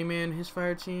check out Moneyman, his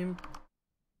fire team.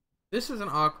 This is an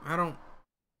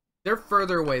they're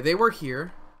further away. They were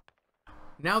here.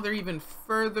 Now they're even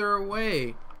further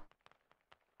away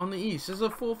on the east. This is a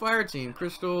full fire team.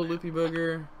 Crystal, Loopy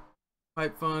Booger,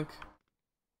 Pipe Funk.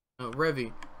 No,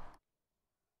 Revy.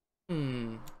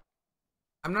 I'm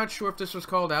not sure if this was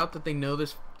called out that they know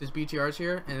this BTR's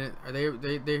here, and they're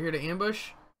here to ambush.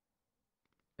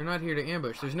 They're not here to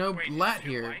ambush. There's no lat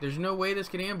here. There's no way this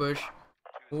could ambush.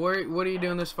 What are you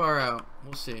doing this far out?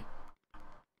 We'll see.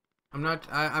 I'm not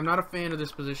a fan of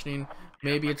this positioning.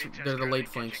 Maybe they're the late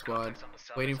flank squad,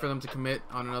 waiting for them to commit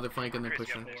on another flank and then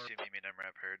pushing. Thank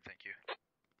you.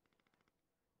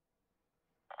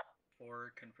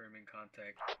 4 confirming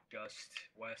contact just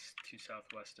west to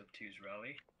southwest of 2's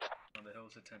rally. On the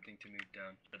hills attempting to move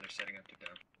down, or they're setting up to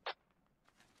down.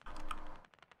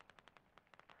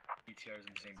 BTR's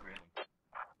in the same grid.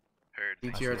 Heard.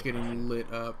 BTR's getting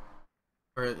lit up.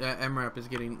 Or MRAP is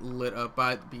getting lit up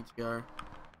by the BTR.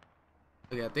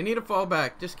 Look at that. They need to fall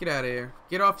back. Just get out of here.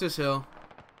 Get off this hill.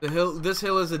 This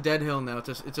hill is a dead hill now.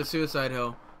 It's a suicide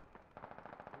hill.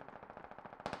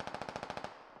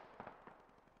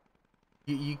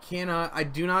 You cannot. I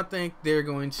do not think they're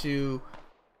going to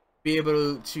be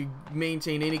able to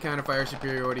maintain any kind of fire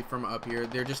superiority from up here.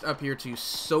 They're just up here to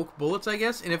soak bullets, I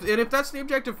guess. And if that's the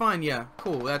objective, fine. Yeah,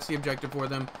 cool. That's the objective for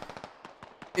them.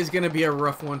 Is going to be a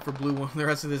rough one for Blue 1 the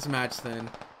rest of this match then.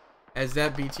 As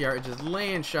that BTR is just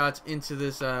laying shots into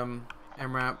this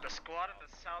MRAP. The squad on the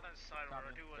southern side of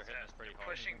Radu was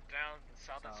pushing down the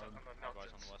southern side on the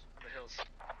mountains, on the hills.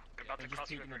 They're about to cross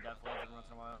the river.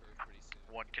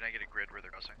 One, can I get a grid where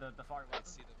they're crossing? The far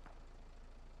west.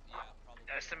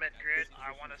 Estimate grid,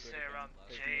 I want to say around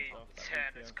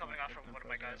J10. It's coming off from one of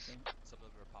my guys. Some of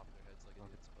them are popping their heads like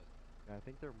idiots, but Yeah, I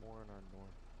think they're more in our north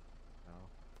now.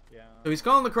 Yeah. So he's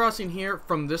calling the crossing here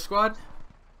from this squad.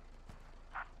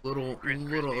 Little Grid,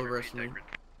 overestimated.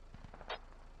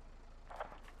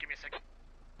 Give me a second.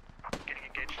 Getting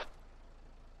engaged.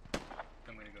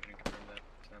 I'm gonna go ahead and confirm that.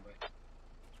 Stand by.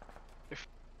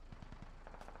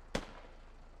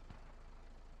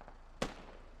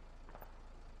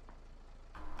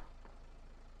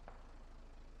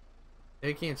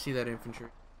 They can't see that infantry.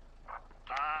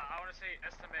 I want to say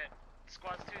estimate.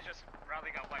 Squads 2 just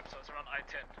rally got wiped, so it's around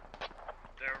I-10.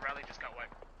 Their rally just got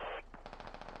wiped.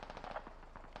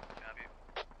 Copy.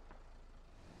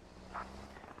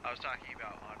 I was talking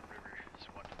about on river,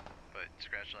 but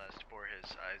Scratch last for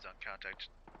his eyes on contact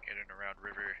in and around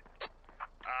river.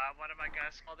 One of my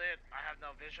guys called it. I have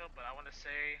no visual, but I want to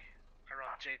say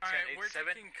around J10, Alright, we're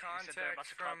 87. taking contact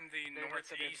from the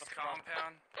northeast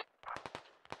compound.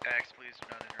 X, please do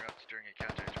not interrupt during a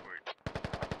contact report.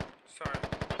 Sorry.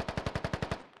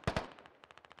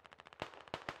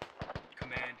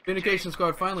 Command. Communication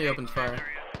squad finally opens fire.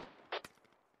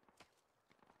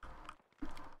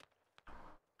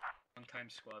 One-time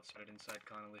squad started inside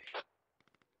Connolly.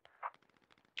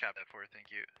 Cap that 4,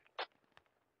 thank you.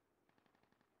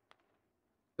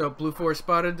 So Blue 4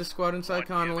 spotted the squad inside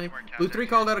Connolly. Blue 3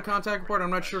 called out a contact report. I'm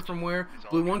not sure from where.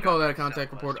 Blue 1 called out a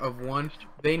contact report of 1.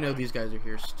 They know these guys are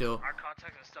here still. Our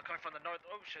contacts are still coming from the north.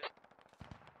 Oh shit.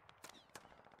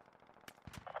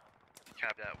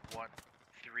 Cap that 1.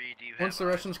 3, do you have Once the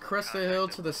Russians crest the hill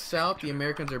to the south, the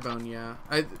Americans are boned. Yeah.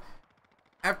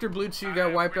 After Blue 2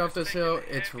 got wiped off this hill,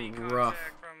 it's rough.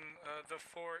 From the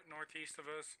fort northeast of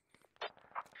us.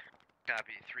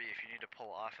 Copy 3. If you need to pull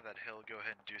off of that hill, go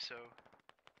ahead and do so.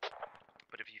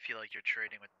 But if you feel like you're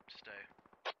trading with them, stay.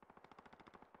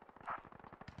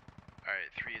 Alright,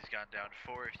 3 has gone down.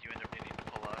 4, if you end up needing to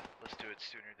pull off, let's do it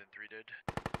sooner than 3 did.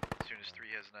 As soon as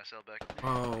 3 has an SL back.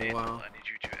 Oh, wow. I need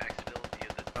you to exfil via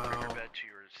the riverbed to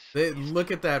your Look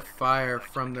at that fire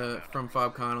from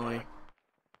Fob Connolly.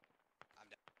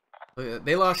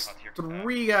 They lost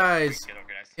 3 guys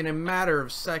in a matter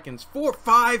of seconds.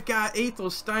 5 guys. 8th will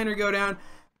Steiner go down.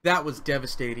 That was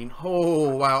devastating.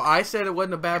 Oh, wow. I said it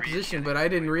wasn't a bad position, but I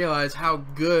didn't realize how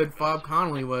good Fob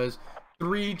Connolly was.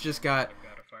 3 just got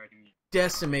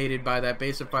decimated by that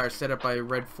base of fire set up by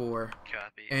Red 4.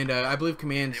 And I believe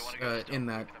Command's in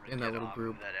that little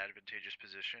group. That advantageous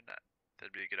position.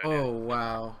 That'd be a good idea. Oh,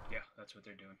 wow. Yeah, that's what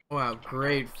they're doing. Wow,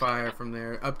 great fire from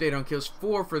there. Update on kills: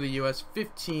 4 for the US,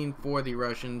 15 for the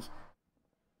Russians.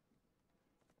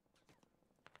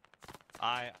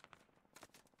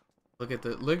 Look at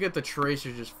the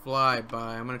tracer just fly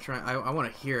by. I'm gonna try. I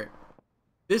want to hear it.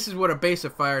 This is what a base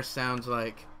of fire sounds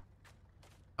like.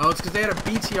 Oh, it's because they had a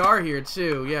BTR here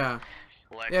too. Yeah,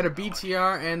 they had a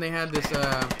BTR and they had this.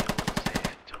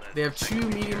 They have 2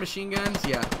 medium machine guns.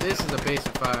 Yeah, this is a base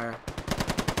of fire.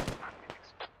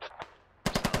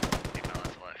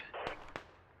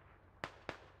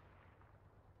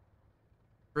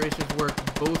 Tracers work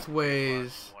both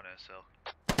ways.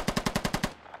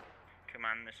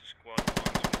 Command, this is squad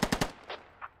 1.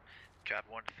 Cap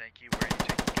 1, thank you. Where are you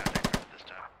taking contact from this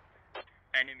time?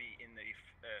 enemy in the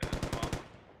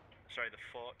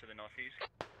fort to the northeast.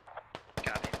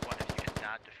 Copy. One, if you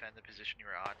cannot defend the position you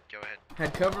were on, go ahead.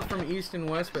 Had cover from east and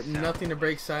west, but nothing to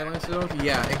break silence.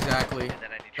 Yeah, exactly.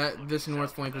 This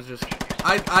north flank was just.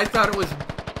 I thought it was.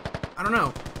 I don't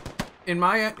know. In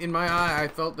my eye, I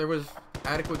felt there was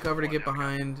adequate cover to get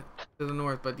behind to the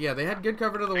north, but yeah, they had good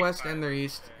cover to the west and their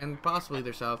east, and possibly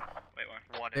their south.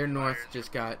 Their north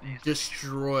just got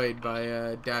destroyed by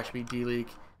Dashby, D-League,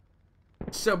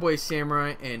 Subway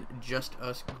Samurai, and Just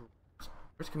Us.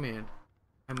 Where's command?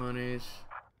 Imones.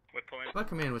 I thought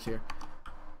command was here.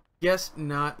 Guess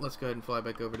not. Let's go ahead and fly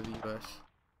back over to the U.S.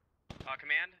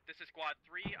 Command, this is Squad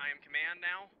 3. I am command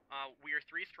now. We are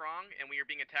 3 strong, and we are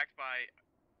being attacked by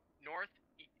north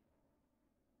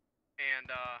and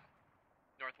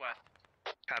northwest.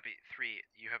 Copy. 3,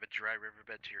 you have a dry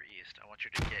riverbed to your east. I want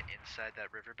you to get inside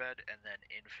that riverbed and then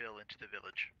infill into the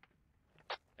village.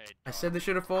 I said they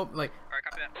should have fought. Like, alright,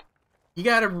 copy that. You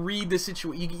gotta read the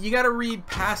situation. You gotta read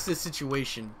past the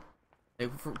situation. Like,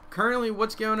 currently,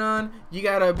 what's going on? You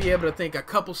gotta be able to think a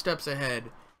couple steps ahead.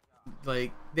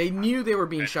 Like, they knew they were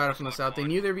being shot at from the south. They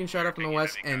knew they were being shot at from the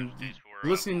west. And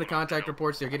listening to contact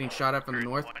reports, they're getting shot at from the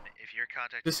north.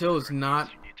 This hill is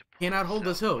not. Cannot hold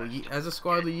this hill. As a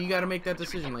squad leader, you gotta make that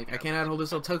decision. Like, I cannot hold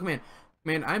this hill. Tell command,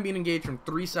 man, I'm being engaged from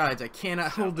 3 sides. I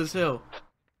cannot hold this hill.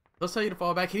 They'll tell you to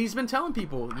fall back. He's been telling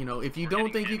people, you know, if you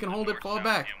don't think you can hold it, fall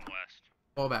back.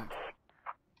 Fall back.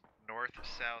 North,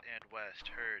 south, and west.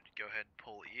 Heard. Go ahead and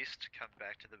pull east. Come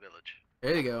back to the village.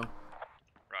 There you go.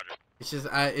 Roger. It's just,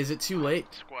 is it too late?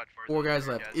 Squad 4 guys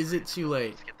left. Is it too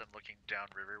late? Let's get them looking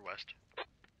downriver west.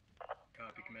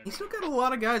 Copy, command. He's still got a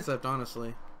lot of guys left,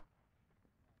 honestly.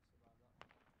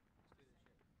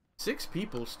 6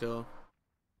 people still.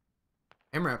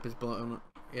 MRAP is blown up.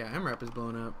 Yeah, MRAP is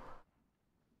blown up.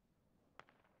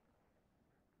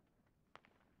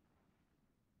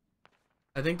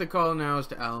 I think the call now is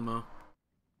to Alamo.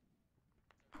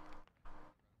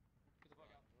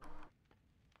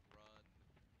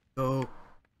 Go.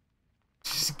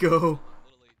 Just go.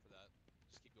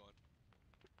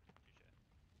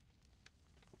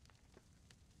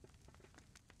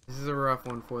 This is a rough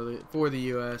one for the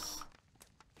US.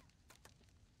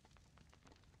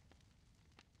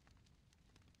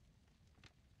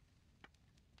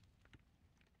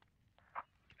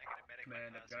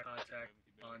 Command, I've got contact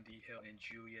on the hill in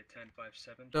Julia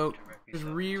 1057. So, just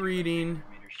rereading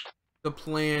the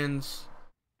plans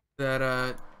that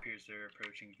appears they're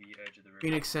approaching the edge of the river.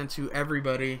 Phoenix sent to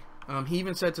everybody. He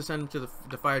even said to send them to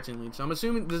the fire team lead. So I'm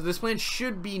assuming this plan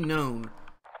should be known.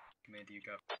 Command, you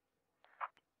got.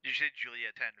 Did you say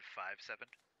Julia 1057?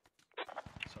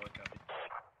 Solid copy.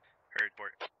 Heard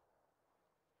port.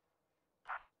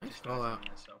 Nice call out.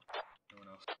 No one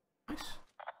else. Nice.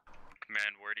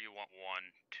 Command, where do you want 1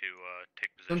 to take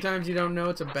position? Sometimes you don't know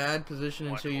it's a bad position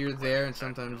until you're there, and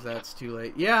sometimes that's too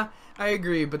late. Yeah, I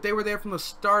agree, but they were there from the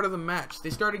start of the match. They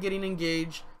started getting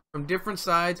engaged from different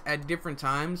sides at different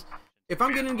times. If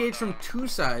I'm getting engaged from 2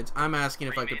 sides, I'm asking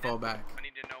if I could fall back. I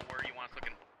need to know where you want us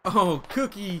looking. Oh,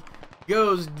 Cookie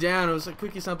goes down. It was like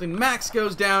Cookie something. Max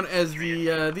goes down as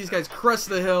these guys crest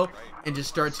the hill and just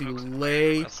start to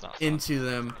lay into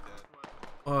them.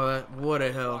 Oh, what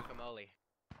a hill.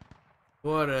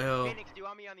 What a hill. Phoenix, do you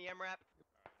want me on the MRAP?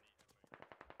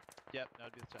 Yep, that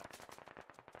would be the top.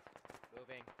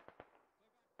 Moving.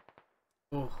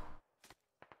 Oh.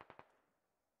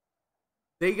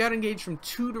 They got engaged from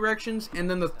 2 directions,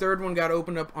 and then the third one got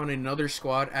opened up on another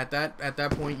squad. At that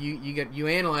point, you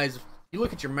analyze. You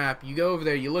look at your map. You go over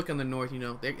there. You look on the north. You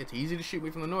know it's easy to shoot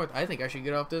me from the north. I think I should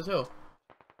get off this hill.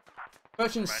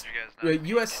 Questions. The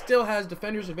U.S. still has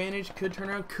defender's advantage. Could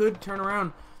turn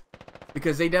around.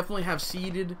 Because they definitely have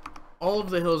seeded all of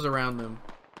the hills around them.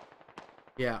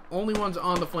 Yeah, only ones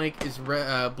on the flank is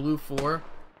blue 4.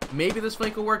 Maybe this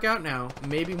flank will work out now.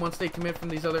 Maybe once they commit from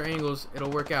these other angles, it'll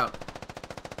work out.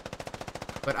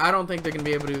 But I don't think they're going to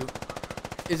be able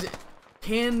to...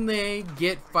 Can they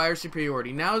get fire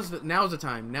superiority? Now's the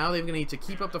time. Now they're going to need to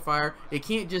keep up the fire. It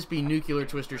can't just be nuclear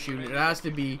twister shooting. It has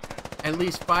to be at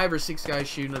least 5 or 6 guys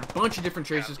shooting. A bunch of different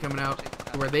tracers coming out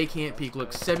to where they can't peek.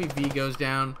 Look, Sebi V goes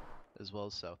down. As well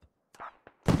as south.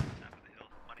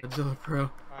 Godzilla Pro.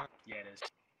 Yeah, it is.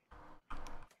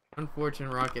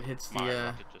 Unfortunate rocket hits the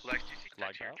Lex, do you see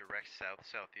direct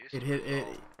southeast? It hit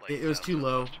it was too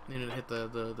low and it hit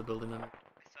the building under.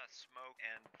 I saw smoke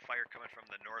and fire coming from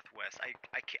the northwest.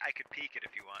 I could peek it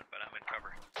if you want, but I'm in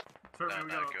cover. Perfect,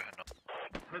 Go ahead.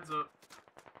 Heads up.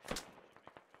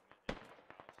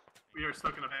 We are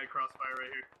stuck in a bad crossfire right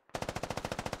here.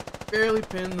 Barely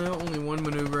pinned though, only 1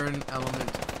 maneuver and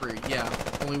element free. Yeah,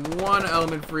 only 1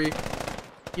 element free.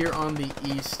 here on the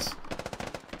east,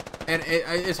 and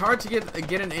it's hard to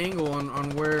get an angle on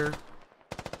where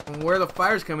the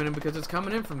fire's coming in because it's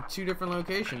coming in from 2 different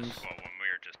locations. Well, when we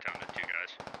were just down to 2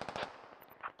 guys.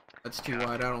 That's too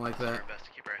wide. I don't like that. Best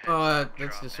to keep our heads Oh, up,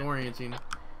 that's drop in. disorienting.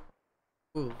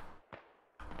 Ooh,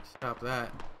 stop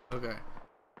that. Okay.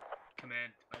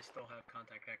 Command, I still have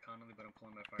contact at Connolly, but I'm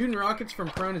pulling my fire. Shooting rockets from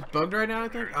prone is bugged right now, I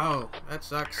think. Oh, that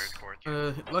sucks.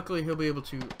 Luckily he'll be able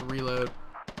to reload.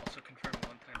 Also confirm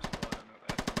 1 time squad on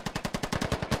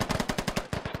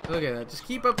Look at that. Just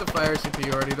keep up the fire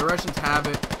superiority. The Russians have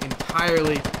it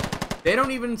entirely. They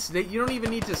don't even. You don't even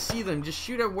need to see them. Just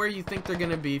shoot at where you think they're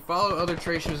gonna be. Follow other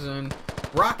tracers and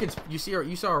rockets. You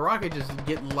saw a rocket just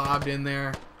get lobbed in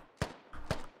there.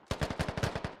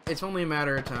 It's only a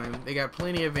matter of time. They got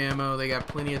plenty of ammo. They got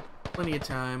plenty of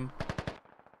time.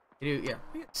 They do, yeah.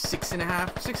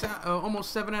 6.5,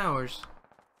 almost 7 hours.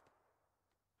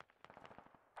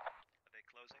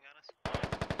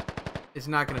 It's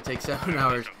not gonna take 7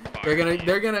 hours. They're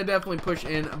gonna definitely push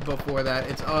in before that.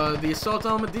 It's the assault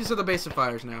element. These are the base of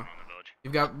fires now.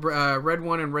 You've got Red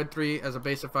 1 and Red 3 as a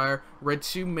base of fire. Red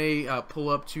 2 may pull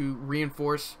up to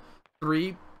reinforce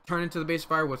 3. Turn into the base of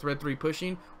fire with Red 3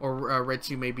 pushing, or Red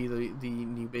 2 may be the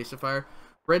new base of fire.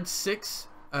 Red 6,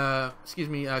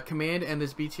 Command and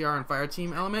this BTR and fire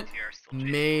team element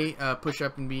may push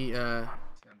up and be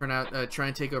try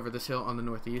and take over this hill on the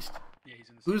northeast. Yeah, he's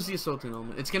in the Who's the assaulting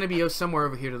element? It's going to be somewhere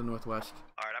over here to the northwest.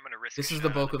 Alright, I'm gonna risk This a is the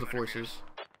shot bulk at of the the interviews. forces.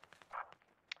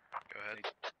 Go ahead.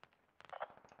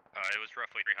 It was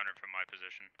roughly 300 from my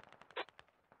position.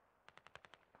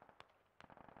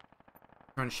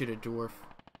 Trying to shoot at Dwarf.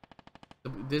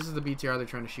 This is the BTR they're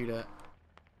trying to shoot at.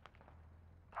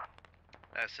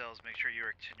 SLs, make sure you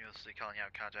are continuously calling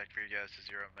out contact for you guys to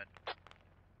 0 men.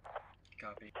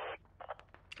 Copy.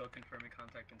 Still confirming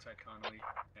contact inside Connolly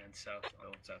and south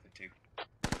of 2.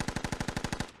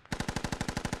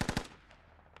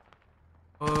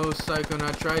 Oh,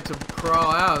 Psychonaut tried to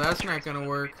crawl out. That's not gonna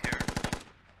work.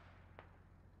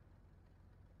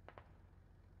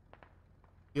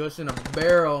 US in a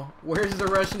barrel. Where's the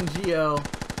Russian GL?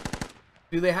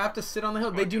 Do they have to sit on the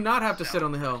hill? They do not have to sit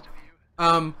on the hill.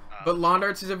 But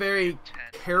Londarts is a very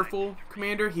careful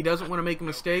commander. He doesn't want to make a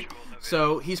mistake.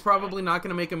 So he's probably not going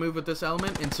to make a move with this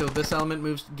element until this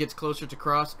element gets closer to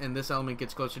cross and this element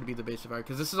gets closer to be the base of fire.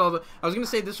 Because this is all the... I was going to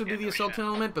say this would be the assaulting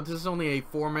element, but this is only a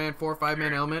 4 or 5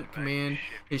 man element. Command,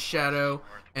 his shadow,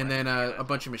 and then a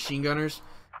bunch of machine gunners.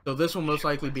 So this will most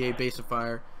likely be a base of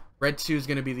fire. Red 2 is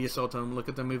going to be the assault element. Look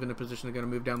at them moving into position. They're going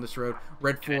to move down this road.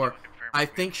 Red 4, I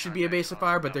think, should be a base of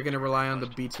fire, but they're going to rely on the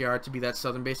BTR to be that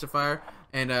southern base of fire.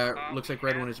 And looks like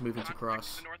Red 1 is moving to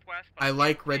cross. I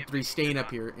like Red 3 staying up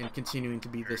here and continuing to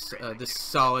be this this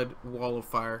solid wall of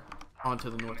fire onto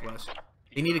the northwest.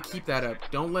 They need to keep that up.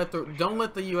 Don't let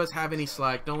the US have any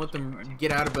slack. Don't let them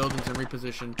get out of buildings and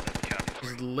reposition.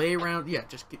 Just lay around. Yeah,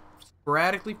 just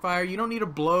sporadically fire. You don't need to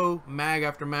blow mag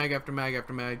after mag after mag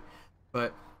after mag,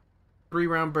 but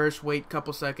 3-round burst, wait a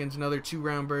couple seconds, another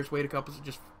 2-round burst, wait a couple,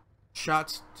 just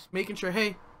shots, just making sure,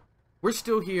 hey, we're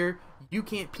still here, you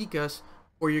can't peek us,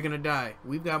 or you're gonna die.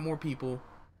 We've got more people,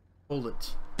 hold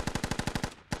it.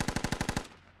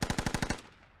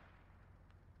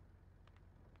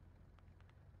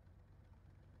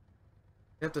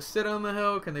 They have to sit on the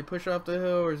hill, can they push off the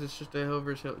hill, or is this just a hill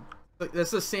versus hill?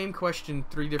 That's the same question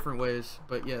 3 different ways,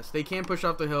 but yes, they can push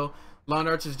off the hill.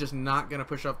 Londarts is just not going to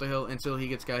push off the hill until he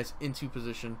gets guys into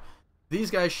position.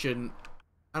 These guys shouldn't.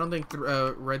 I don't think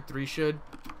Red 3 should,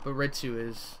 but Red 2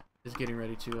 is getting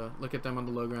ready to look at them on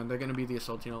the low ground. They're going to be the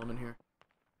assaulting element here.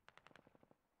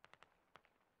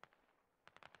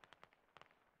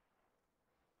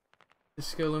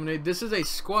 Disco Eliminate. This is a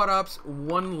Squad Ops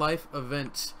 1 Life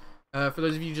event. For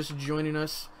those of you just joining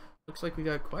us, looks like we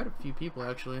got quite a few people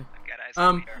actually.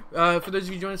 For those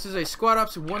of you joining us, this is a Squad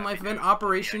Ops 1 Life event,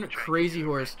 Operation Crazy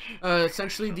Horse.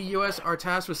 Essentially, the U.S. are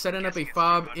tasked with setting up a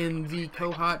FOB in the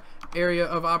Kohat area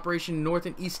of operation north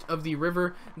and east of the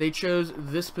river. They chose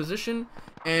this position,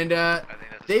 and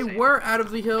they were out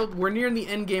of the hill. We're nearing the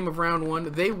end game of round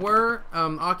 1. They were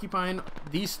occupying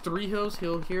these 3 hills,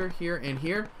 hill here, here, and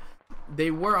here.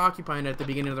 They were occupying at the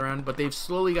beginning of the round, but they've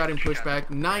slowly gotten pushed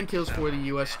back. 9 kills for the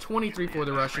U.S., 23 for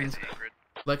the Russians.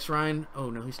 Lex Ryan, oh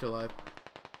no, he's still alive.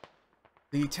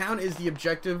 The town is the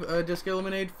objective Disco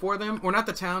Eliminate for them. Or not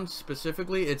the town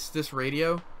specifically, it's this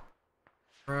radio.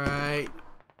 Right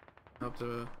up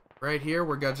to right here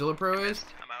where Godzilla Pro is.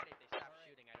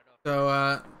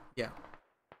 So yeah.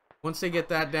 Once they get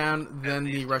that down, then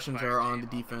the Russians are on the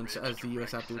defense as the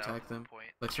US have to attack them.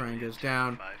 Lex Ryan goes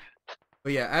down.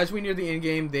 But yeah, as we near the end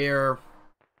game, they're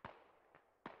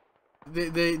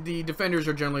the defenders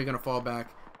are generally going to fall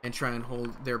back and try and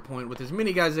hold their point with as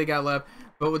many guys they got left.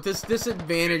 But with this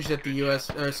disadvantage that the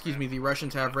the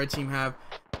Russians have, red team have,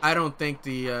 I don't think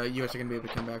the U.S. are going to be able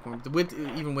to come back home.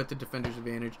 Even with the defenders'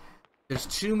 advantage, there's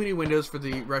too many windows for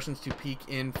the Russians to peek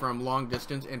in from long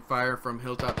distance and fire from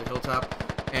hilltop to hilltop.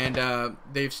 And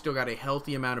they've still got a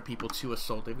healthy amount of people to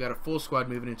assault. They've got a full squad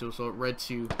moving into assault. Red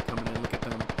 2 coming in. Look at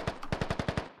them.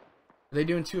 Are they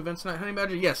doing 2 events tonight, Honey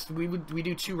Badger? Yes, we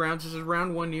do 2 rounds. This is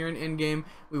round 1 near an end game.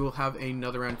 We will have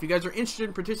another round. If you guys are interested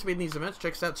in participating in these events,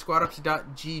 check us out,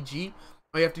 squadops.gg.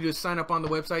 All you have to do is sign up on the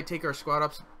website, take our Squad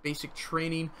Ops basic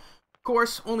training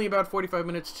course, only about 45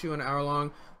 minutes to an hour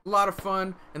long. A lot of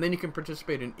fun, and then you can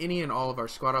participate in any and all of our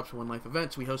Squad Ops One Life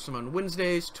events. We host them on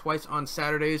Wednesdays, twice on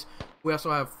Saturdays. We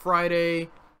also have Friday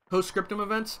post-scriptum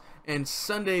events and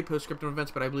Sunday post-scriptum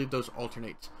events, but I believe those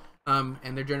alternate. And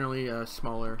they're generally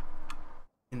smaller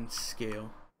in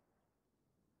scale.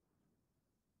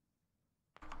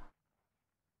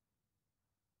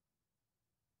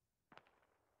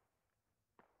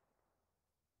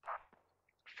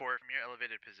 From your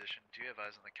elevated position, do you have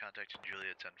eyes on the contact in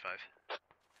Julia 10-5?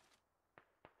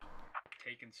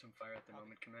 Taking some fire at the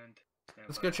moment, command.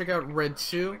 Let's go check out Red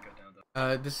 2.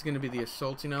 This is going to be the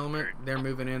assaulting element. They're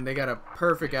moving in. They got a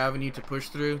perfect avenue to push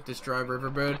through this dry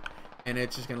riverboat, and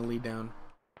it's just going to lead down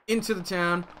into the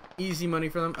town. Easy money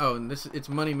for them. Oh, and it's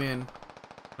Money Man.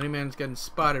 Money Man's getting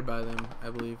spotted by them,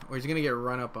 I believe. Or he's going to get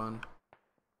run up on.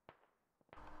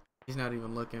 He's not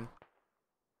even looking.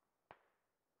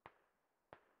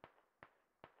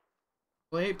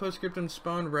 Well, I hate post-scriptum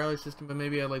spawn rally system, but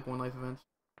maybe I like One Life events.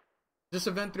 This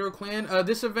event through a clan?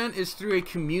 This event is through a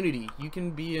community. You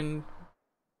can be in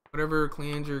whatever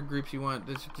clans or groups you want.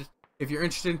 This just if you're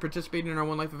interested in participating in our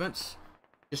One Life events,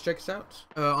 just check us out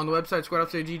on the website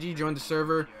squadops.gg. Join the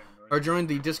server or join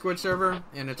the Discord server,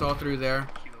 and it's all through there.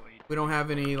 We don't have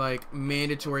any like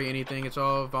mandatory anything. It's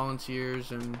all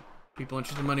volunteers and people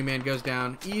interested. Money Man goes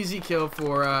down. Easy kill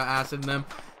for Acid and them.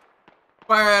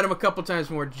 Fire at him a couple times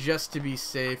more just to be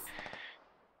safe.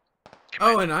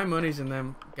 Oh, and iMoney's and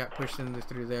them got pushed in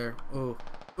through there. Ooh.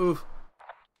 Ooh.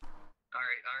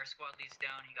 Alright, our squad leads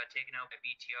down. He got taken out by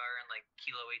BTR and like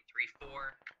Kilo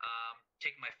 834.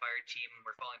 Taking my fire team, and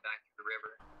we're falling back into the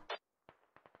river.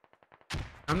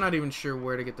 I'm not even sure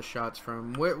where to get the shots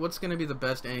from. What's going to be the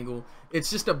best angle? It's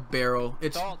just a barrel.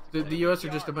 It's the U.S. are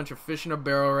just a bunch of fish in a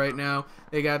barrel right now.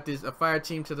 They got a fire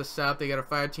team to the south. They got a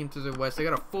fire team to the west. They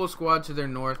got a full squad to their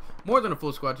north. More than a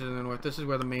full squad to their north. This is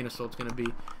where the main assault's going to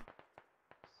be.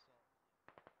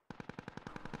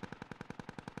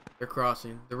 They're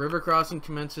crossing. The river crossing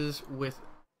commences with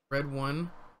Red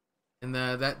 1, and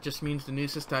that just means the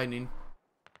noose is tightening.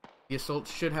 The assault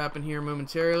should happen here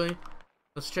momentarily.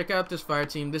 Let's check out this fire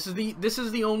team. This is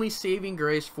the only saving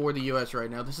grace for the U.S.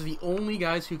 right now. This is the only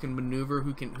guys who can maneuver,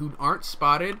 who aren't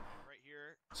spotted.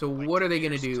 So what are they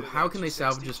gonna do? How can they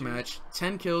salvage this match?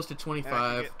 10 kills to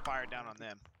 25. Fire down on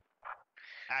them.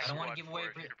 I don't want to give away.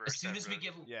 As soon as we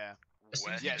give, as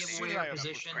soon as we give away our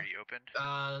position,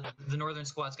 the northern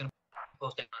squad's gonna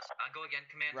post in us. Go again,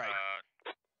 command. Right.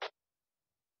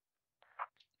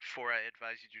 4, I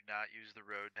advise you do not use the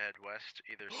road to head west.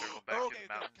 Either circle back to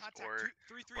the mountains or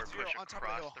push on top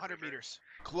of the hill, 100 meters.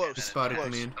 Close. Spotted,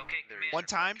 command. Okay, command. 1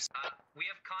 times. We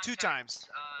have contact, 2 times.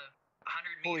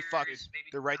 100 Holy meters, fuck, maybe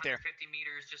they're right there. 150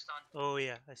 meters just on. Oh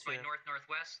yeah, I see.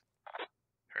 Northwest.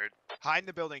 Heard. Hide in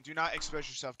the building. Do not expose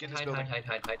yourself. Get in this building.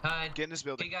 Hide. Get in this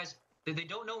building. Okay, guys, they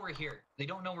don't know we're here. They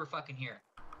don't know we're fucking here.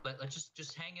 Let's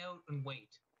just hang out and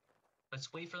wait.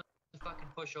 Let's wait for them to fucking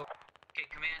push over. Okay,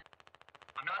 command.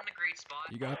 I'm not in a great spot.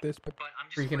 You got this, but I'm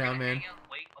just freaking out, man. hang out and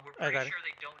wait. We're pretty sure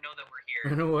they don't know that we're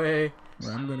here. Run away.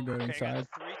 Well, I'm gonna go inside.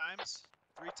 3 times.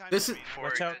 3 times. This is.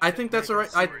 I think that's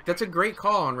alright. That's a great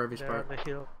call on Revy's part. I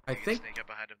think.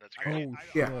 Oh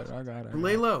shit! I got it.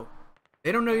 Lay low.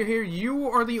 They don't know you're here. You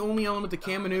are the only element that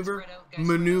can maneuver.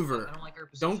 Maneuver.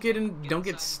 Don't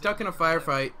get stuck in a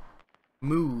firefight.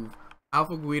 Move.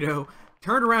 Alpha Guido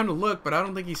turned around to look, but I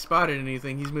don't think he spotted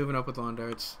anything. He's moving up with lawn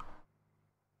darts.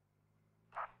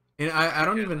 And I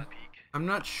don't even. I'm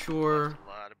not sure.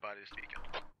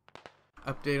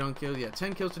 Update on kills. Yeah,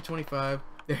 10 kills to 25.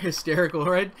 They're hysterical,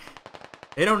 right?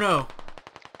 They don't know.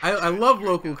 I love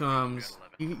local comms.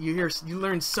 You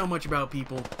learn so much about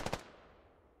people.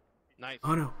 Nice.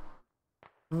 Oh no.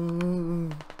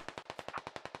 Ooh.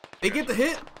 They get the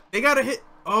hit. They got a hit.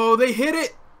 Oh, they hit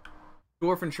it.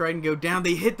 Dwarf and Trident go down.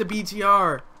 They hit the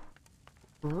BTR.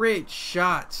 Great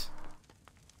shot.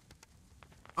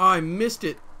 Oh, I missed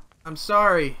it. I'm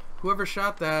sorry. Whoever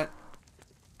shot that.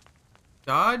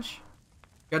 Dodge?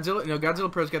 Godzilla? No,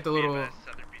 Godzilla Pro's got the little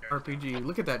RPG.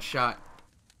 Look at that shot.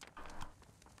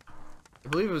 I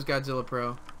believe it was Godzilla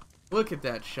Pro. Look at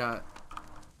that shot.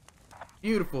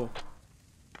 Beautiful.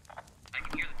 I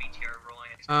can hear the BTR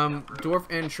rolling. Dwarf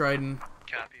and Trident.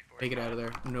 Copy. Take it out of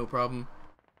there. No problem.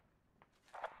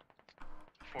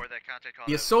 For that contact call,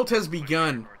 The assault has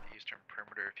begun. northeastern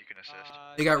perimeter, if you can assist.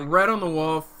 They got red on the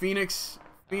wall. Phoenix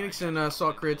and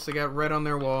Assault Crits, they got red on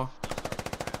their wall.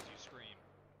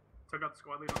 Took out the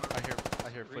squad lead on the I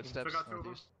hear footsteps Took out 2 of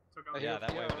them. northeast. Took out Yeah,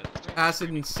 that way it is. Acid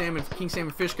and Salmon, King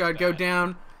Salmon Fish God go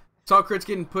down. Assault Crits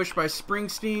getting pushed by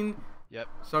Springsteen. Yep.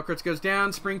 Assault Crits goes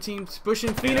down. Team's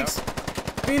pushing Phoenix.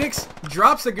 Phoenix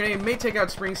drops the grenade. May take out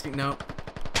Springsteen. No.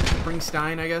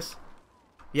 Springstein, I guess.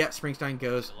 Yeah, Springsteen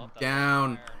goes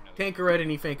down. Tanker Red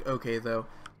and E-Fake okay, though.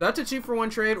 That's a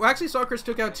 2-for-1 trade. Well, actually, Assault Crits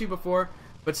took out 2 before.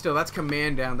 But still, that's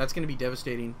command down. That's going to be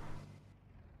devastating.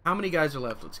 How many guys are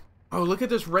left? Oh, look at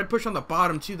this red push on the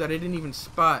bottom, too, that I didn't even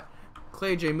spot.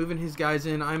 Clay J moving his guys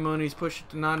in. Imoni's pushed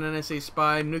to non-NSA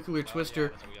spy. Nuclear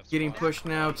Twister getting pushed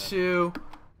now, too.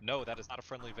 No, that is not a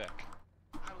friendly Vic.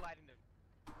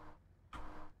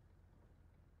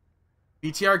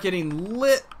 BTR getting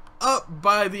lit up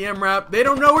by the MRAP. They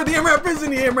don't know where the MRAP is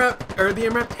in the MRAP. Or the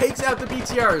MRAP takes out the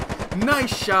BTR.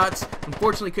 Nice shots.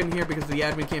 Unfortunately couldn't hear because of the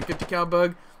admin cam 50 cal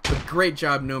bug. But great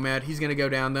job, Nomad. He's going to go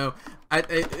down, though.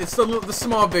 It's the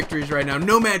small victories right now.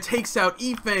 Nomad takes out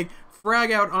E-Fang.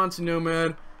 Frag out onto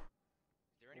Nomad.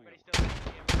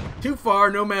 Too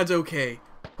far. Nomad's okay.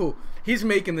 Cool. He's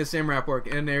making this MRAP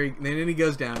work. And then he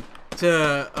goes down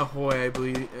to Ahoy, I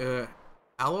believe.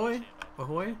 Alloy?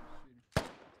 Ahoy?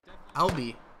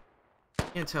 Albi.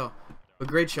 Can't tell. But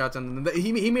great shots on them.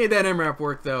 He made that MRAP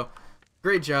work, though.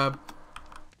 Great job.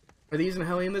 Are they using a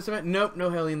heli in this event? Nope, no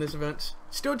heli in this event.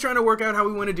 Still trying to work out how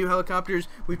we want to do helicopters.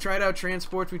 We've tried out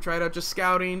transports. We've tried out just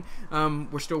scouting.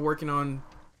 We're still working on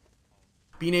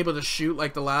being able to shoot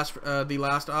like the last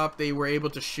op. They were able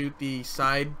to shoot the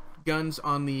side guns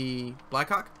on the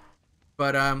Blackhawk.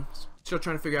 But still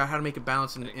trying to figure out how to make it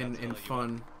balanced and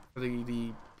fun for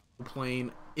the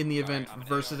plane in the event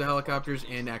versus the helicopters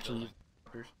and actually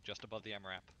just above the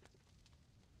MRAP.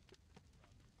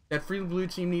 That free blue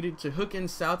team needed to hook in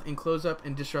south and close up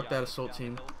and disrupt that assault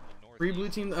team. Free blue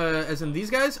team, as in these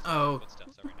guys? Oh,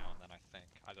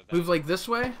 move like this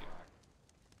way?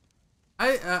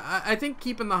 I think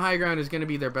keeping the high ground is going to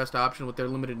be their best option with their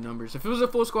limited numbers. If it was a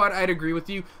full squad, I'd agree with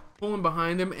you. Pulling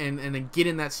behind them and then get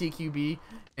in that CQB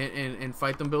and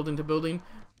fight them building to building.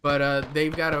 But they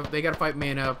gotta fight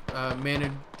man up,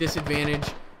 man disadvantage,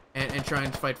 and try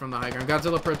and fight from the high ground.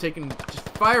 Godzilla Pro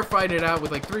just firefight it out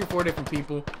with like 3 or 4 different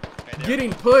people,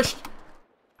 getting pushed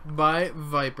by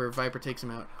Viper. Viper takes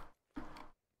him out.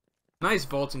 Nice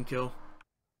vaulting kill.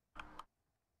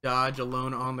 Dodge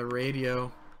alone on the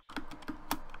radio.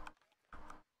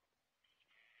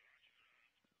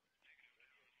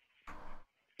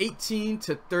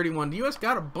 (18-31). The US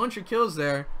got a bunch of kills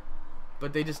there,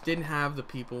 but they just didn't have the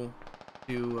people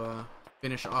to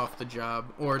finish off the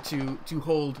job or to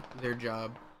hold their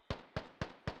job.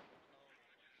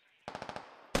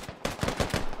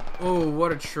 Oh,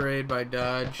 what a trade by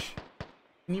Dodge.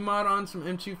 Can you mod on some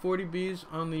M240Bs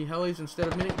on the helis instead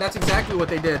of mini? That's exactly what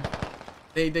they did.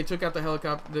 They took out the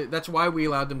helicopter. That's why we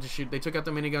allowed them to shoot. They took out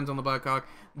the miniguns on the Blackhawk.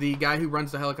 The guy who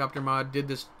runs the helicopter mod did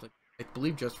this, like, I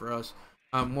believe, just for us.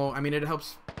 Well, I mean, it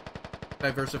helps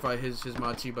diversify his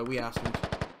mod too, but we asked him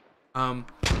to.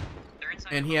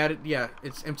 And he added, yeah,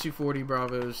 it's M240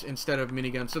 Bravos instead of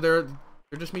miniguns. So they're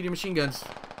just medium machine guns.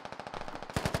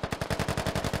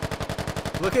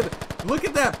 Look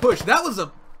at that push. That was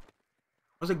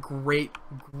a great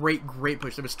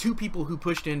push. There was 2 people who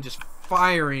pushed in, just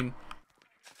firing.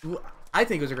 I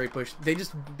think it was a great push.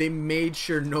 They made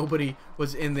sure nobody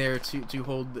was in there to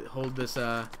hold this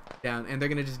down, and they're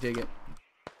gonna just dig it.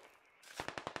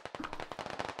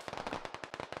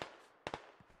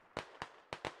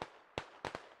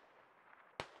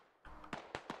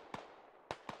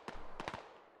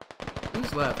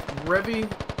 Who's left?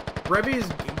 Revy's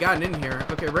gotten in here.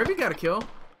 Okay, Revy got a kill.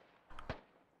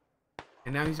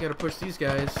 And now he's got to push these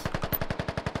guys.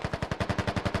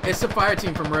 It's the fire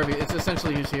team from Revy. It's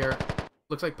essentially who's here.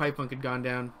 Looks like Pipe Funk had gone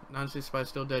down. Non-state spy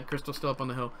still dead. Crystal still up on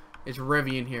the hill. It's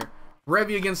Revy in here.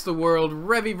 Revy against the world.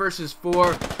 Revy versus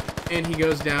 4. And he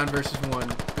goes down versus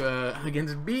 1.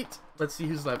 Against Beat. Let's see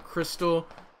who's left. Crystal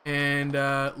and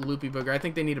Loopy Booger. I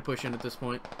think they need to push in at this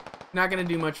point. Not going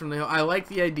to do much from the hill. I like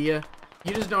the idea.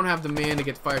 You just don't have the man to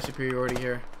get fire superiority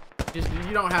here.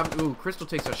 You don't have... Ooh, Crystal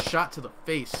takes a shot to the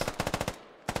face.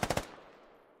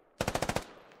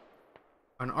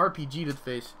 An RPG to the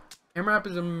face. MRAP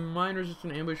is a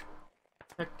mine-resistant ambush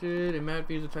protected. And MATV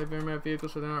is a type of MRAP vehicle,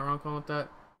 so they're not wrong calling it that.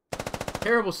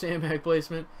 Terrible sandbag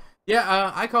placement.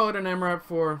 Yeah, I call it an MRAP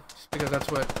 4 just because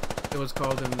that's what it was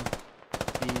called in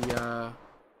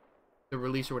the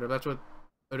release or whatever. That's what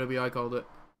OWI called it.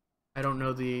 I don't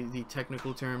know the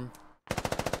technical term.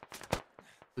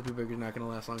 The Burger's not gonna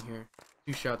last long here.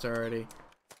 2 shots already.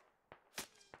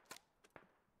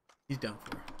 He's done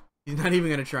for. He's not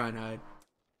even gonna try and hide.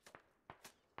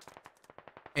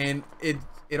 And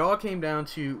it all came down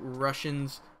to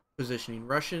Russians' positioning.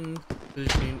 Russian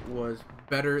positioning was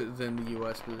better than the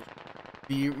U.S. position.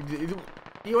 The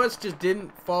U.S. just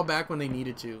didn't fall back when they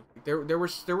needed to. There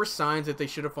were signs that they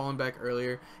should have fallen back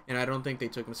earlier, and I don't think they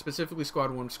took them. Specifically,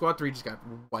 Squad 1. Squad 3 just got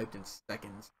wiped in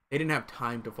seconds. They didn't have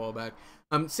time to fall back.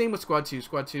 Same with Squad 2.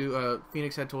 Squad 2,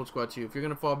 Phoenix had told Squad 2, if you're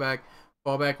going to fall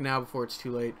back now before it's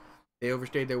too late. They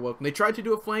overstayed their welcome. They tried to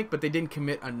do a flank, but they didn't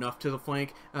commit enough to the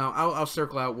flank. I'll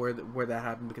circle out where that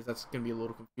happened because that's going to be a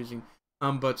little confusing.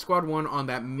 But Squad 1 on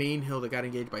that main hill that got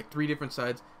engaged by 3 different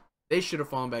sides, they should have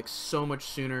fallen back so much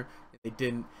sooner. They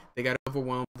didn't. They got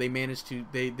overwhelmed. They managed to.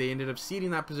 They ended up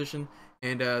ceding that position,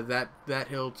 and that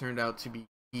hill turned out to be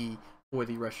key for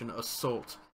the Russian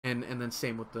assault. And then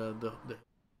same with the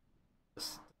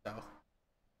south.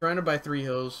 Surrounded by 3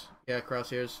 hills. Yeah,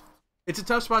 crosshairs. It's a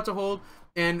tough spot to hold,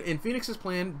 and Phoenix's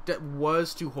plan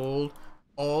was to hold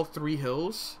all 3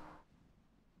 hills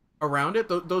around it.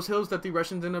 Those hills that the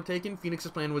Russians ended up taking,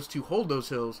 Phoenix's plan was to hold those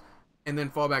hills and then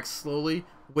fall back slowly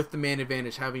with the man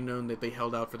advantage, having known that they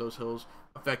held out for those hills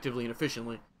effectively and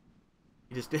efficiently.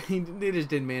 They just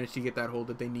didn't manage to get that hold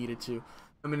that they needed to.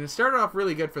 I mean, it started off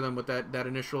really good for them with that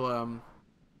initial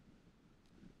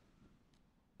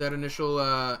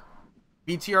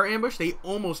BTR ambush. They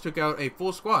almost took out a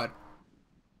full squad.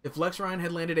 If Lex Ryan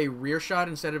had landed a rear shot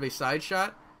instead of a side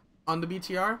shot on the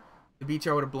BTR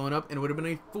would have blown up and it would have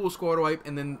been a full squad wipe,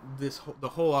 and then the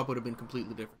whole op would have been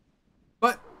completely different.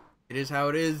 But it is how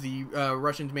it is. The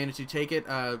Russians managed to take it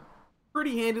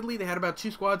pretty handedly. They had about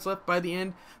 2 squads left by the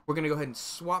end. We're going to go ahead and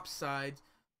swap sides.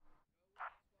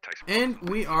 And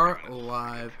we are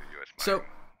live. So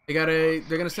they're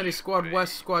going to send a squad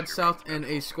west, squad south, and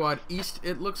a squad east,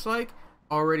 it looks like,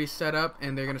 already set up,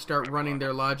 and they're going to start running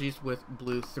their lodges with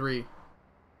blue 3.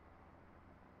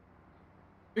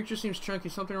 Picture seems chunky.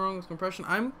 Something wrong with compression?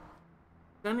 I'm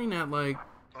sending at like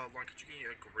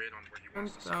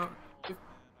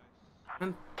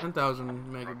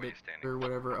 10,000 megabits or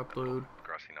whatever upload.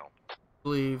 I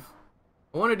believe.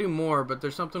 I want to do more, but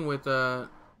there's something with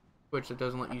Twitch that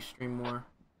doesn't let you stream more.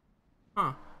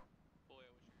 Huh.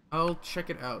 I'll check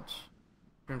it out.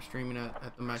 I'm streaming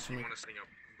at the maximum. You want to setting up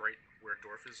right where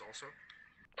Dorf is also?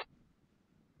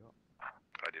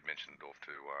 I did mention Dorf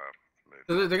to move.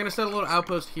 So they're gonna set a little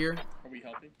outpost here. Are we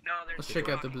helping? No, there's Let's check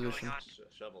out the position.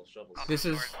 Shovels. This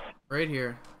is right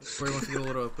here. Where he wants to get a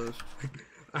little outpost.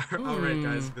 Alright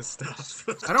guys, good stuff.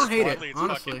 I don't hate it, Squad lead's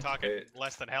honestly. Talking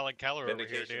less than Helen Keller over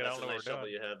here, dude. I don't know what we're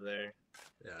doing. You have there.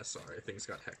 Yeah, sorry, things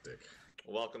got hectic.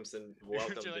 Welcome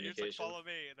You just follow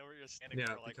me, and then we're just standing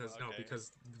there like, because, okay. no,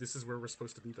 because this is where we're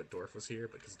supposed to be, but Dorf was here,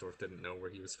 because Dorf didn't know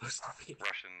where he was supposed to be.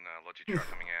 Russian logic truck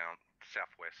coming out,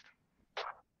 southwest.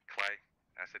 Clay,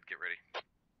 Acid, get ready.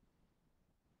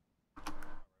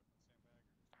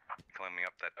 Climbing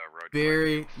up that road.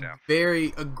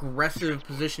 Very aggressive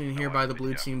positioning here by the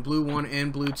blue team. Blue 1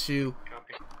 and blue 2.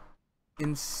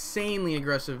 Insanely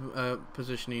aggressive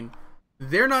positioning.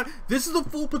 They're not. This is a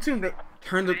full platoon.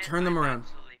 Turn them around. I'm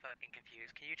absolutely fucking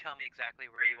confused. Can you tell me exactly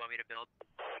where you want me to build?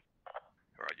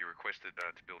 Alright, you requested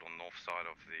to build on north side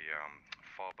of the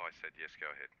file by said yes, go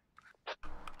ahead.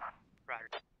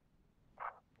 Roger.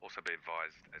 Also be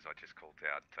advised, as I just called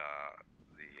out,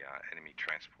 the enemy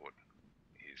transport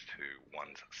is to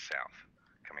one's south,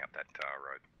 coming up that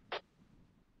road.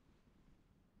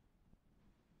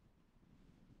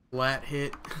 Lat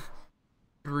hit.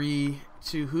 3,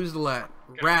 2. Who's the lat?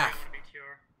 Raph.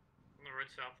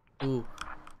 Ooh.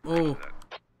 Oh.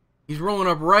 He's rolling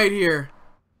up right here.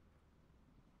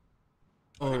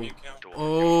 Oh.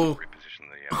 Oh.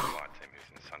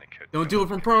 Don't do it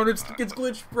from prone. It's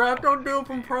glitched. Raph, don't do it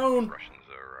from prone. Russians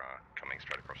are coming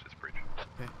straight across this bridge.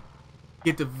 Okay.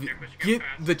 Get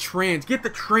the trans. Get the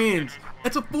trans.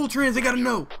 That's a full trans. They gotta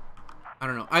know. I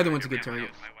don't know. Either one's a good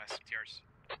target.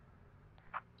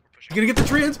 You gonna get the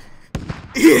trans?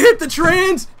 He hit the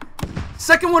trans!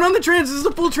 Second one on the trans. This is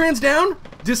a full trans down.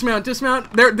 Dismount.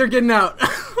 They're getting out.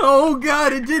 Oh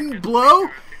god, it didn't blow?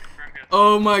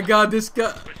 Oh my god, this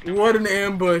guy. What an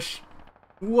ambush.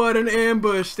 What an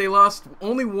ambush. They lost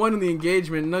only 1 in the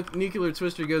engagement. Nuclear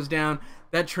Twister goes down.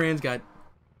 That trans got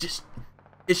just.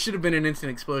 It should have been an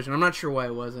instant explosion. I'm not sure why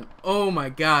it wasn't. Oh my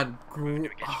god.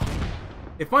 Oh.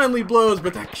 It finally blows,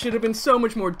 but that should have been so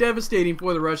much more devastating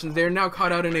for the Russians. They are now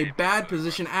caught out in a bad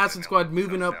position. Acid Squad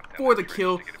moving up for the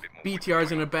kill.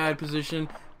 BTR's in a bad position.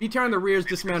 BTR in the rear is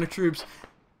dismounted troops.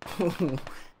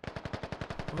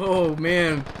 Oh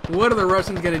man, what are the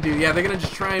Russians gonna do? Yeah, they're gonna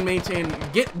just try and maintain,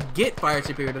 get fire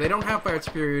superiority. They don't have fire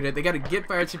superiority. They gotta get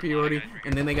fire superiority,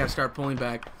 and then they gotta start pulling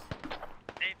back.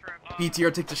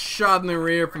 BTR takes a shot in the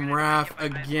rear from Raf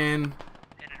again,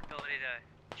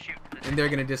 and they're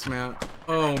gonna dismount.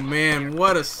 Oh man,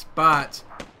 what a spot!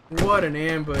 What an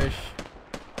ambush!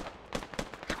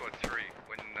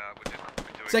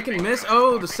 Second miss.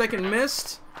 Oh, the second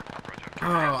missed.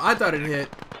 Oh, I thought it hit.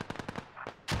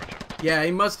 Yeah,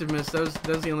 he must have missed. That was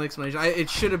the only explanation. It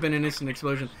should have been an instant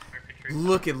explosion.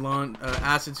 Look at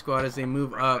Acid Squad as they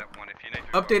move up.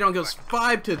 Update on kills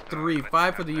 5-3.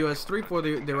 5 for the U.S., 3 for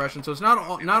the Russians. So it's not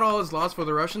all is lost for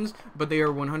the Russians, but they are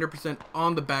 100%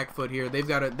 on the back foot here. They've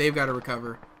got to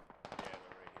recover.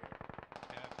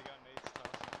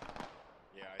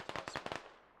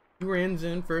 Rins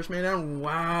in, first man down.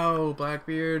 Wow,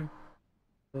 Blackbeard.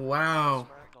 Wow.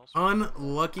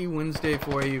 Unlucky Wednesday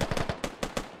for you.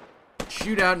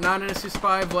 Shootout, non-NSC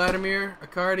Spy, Vladimir,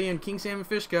 Akardi, and King Salmon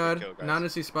Fish God.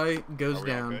 Non-NSC Spy goes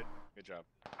down. Good job.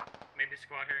 Maybe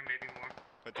squad here, maybe more.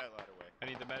 Put that ladder away. I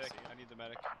need the medic. I need the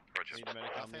medic. Roger. I need the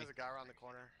medic on me. There's a guy around the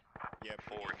corner. Yeah,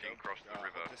 Or if you can cross the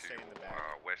river to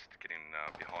west, get in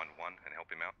behind one and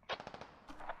help him out.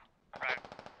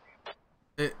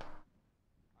 Right.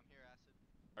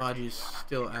 Baji's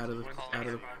still out of the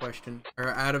question, or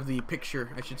out of the picture,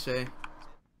 I should say.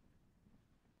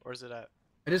 Where's it at?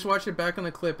 I just watched it back on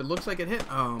the clip. It looks like it hit.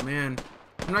 Oh man,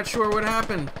 I'm not sure what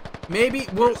happened. Maybe.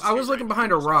 Well, I was looking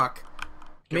behind a rock.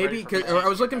 Maybe because I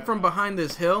was looking from behind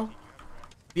this hill.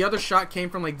 The other shot came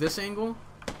from like this angle.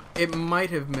 It might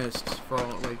have missed for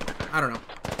all, like, I don't know.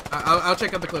 I'll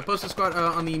check out the clip. Post the squad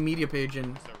on the media page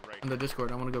and in the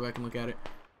Discord. I want to go back and look at it.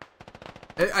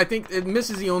 I think it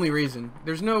misses the only reason.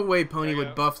 There's no way Pony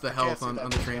would buff the health on the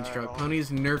train truck. Pony's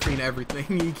nerfing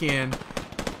everything he can.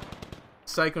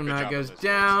 Psychonaut goes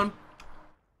down.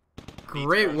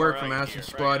 Great work from Acid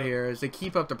Squad here as they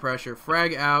keep up the pressure.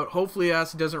 Frag out. Hopefully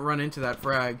Acid doesn't run into that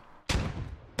frag.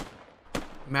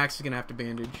 Max is going to have to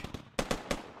bandage.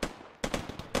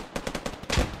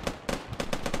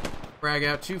 Frag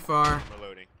out too far.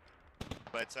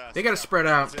 They got to spread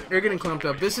out. They're getting clumped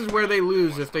up. This is where they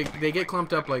lose if they get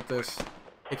clumped up like this.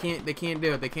 They can't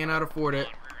do it. They cannot afford it.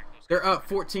 They're up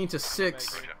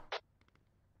 14-6.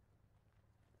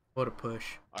 What a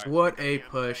push. What a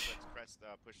push.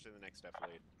 Push to the next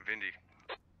lead. Vindy.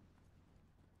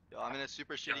 Yo, I'm in a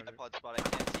super shitty pod spot. I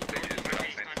can't see.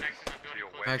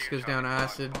 Max goes down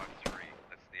Acid.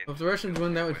 If the Russians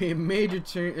win, that would be a major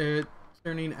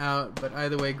turning out. But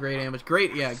either way, great ambush.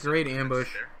 Great ambush.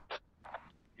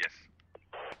 Yes.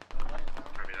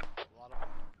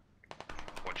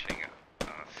 Watching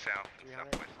south and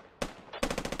southwest.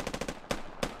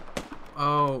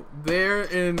 Oh, they're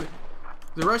in.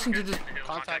 The Russians are just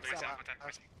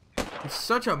in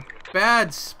such a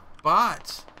bad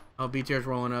spot. Oh, BTR's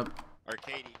rolling up.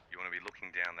 Arcady. You want to be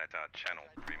looking down that channel,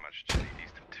 pretty much to the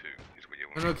east of 2 is what you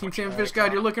want. Oh no, King Sam Fish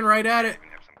God, you're looking right at it. You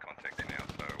have some context now,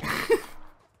 so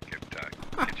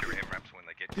get your MRAPs when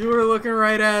they get you were looking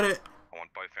right at it. I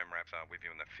want both MRAPs with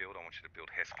you in the field. I want you to build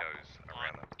HESCOs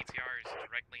around them. BTR is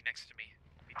directly next to me.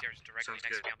 BTR is directly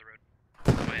next to me on the road.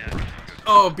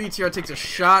 Oh, BTR takes a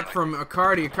shot from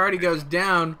Akardi. Akardi goes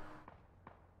down.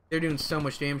 They're doing so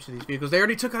much damage to these vehicles. They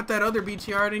already took out that other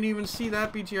BTR. I didn't even see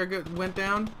that BTR went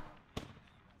down.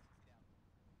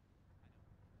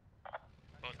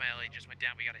 Both my LA just went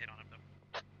down. We gotta hit on them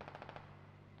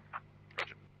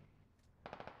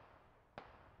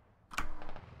though.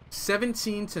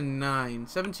 17-9.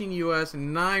 17 US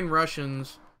and 9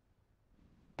 Russians.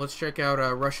 Let's check out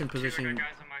Russian position.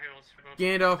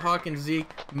 Gandalf, Hawk, and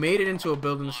Zeke made it into a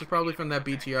building. This is probably from that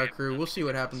BTR crew. We'll see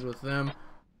what happens with them.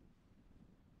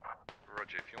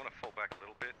 Roger, if you want to fall back a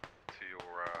little bit to your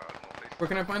northeast. Where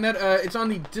can I find that? It's on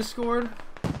the Discord.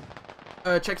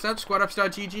 Check us out,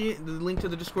 squadops.gg. The link to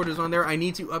the Discord is on there. I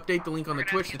need to update the link on the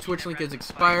Twitch. The Twitch link is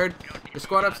expired. The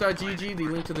squadops.gg, the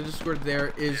link to the Discord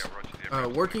there is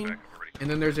working. And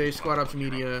then there's a Squad Ops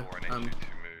Media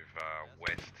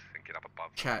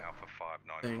chat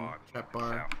thing, chat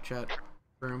bar, chat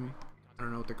room. I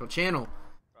don't know what they're called. Channel.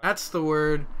 That's the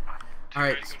word.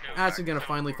 Alright, Acid's gonna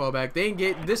finally fall back.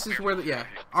 This is where yeah.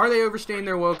 Are they overstaying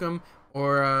their welcome,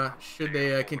 or should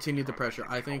they continue the pressure?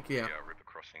 I think, yeah.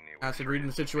 Acid reading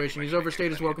the situation. He's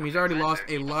overstayed his welcome. He's already lost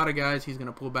a lot of guys. He's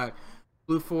gonna pull back.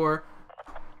 Blue 4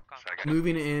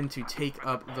 moving in to take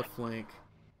up the flank.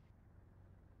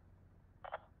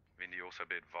 Vindy, also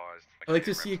be advised. I like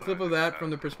to see a clip of that from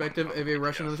the perspective of a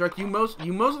Russian on the truck. You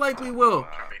most likely will,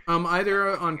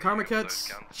 either on Karma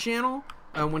Cut's channel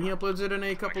when he uploads it in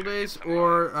a couple days,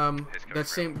 or that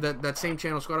same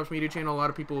channel, Squad Ops Media channel. A lot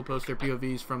of people will post their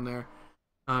POVs from there,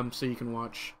 so you can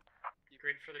watch. You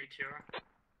great for the BTR?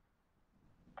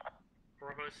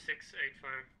 Bravo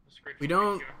 685. We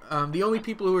don't. The only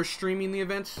people who are streaming the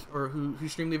events, or who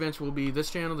stream the events, will be this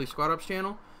channel, the Squad Ops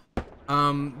channel.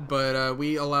 But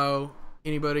we allow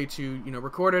anybody to,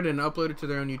 record it and upload it to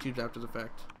their own YouTubes after the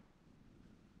fact.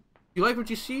 If you like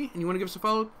what you see and you want to give us a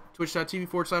follow,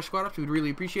 twitch.tv/SquadOps, we'd really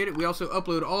appreciate it. We also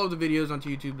upload all of the videos onto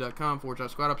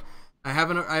youtube.com/SquadOps. I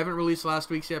haven't released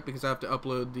last week's yet because I have to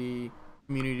upload the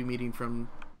community meeting from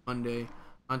Monday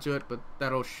onto it, but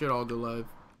should all go live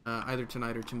either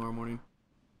tonight or tomorrow morning.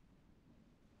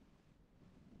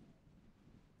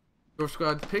 Dwarf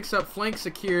Squad picks up flank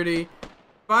security,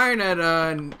 firing at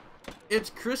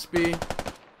It's Crispy.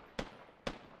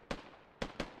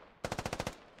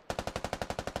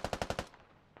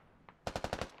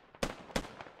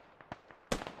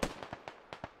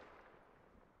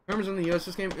 Karma's on the US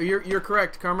this game. You're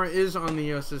correct. Karma is on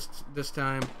the US this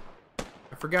time.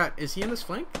 I forgot. Is he in this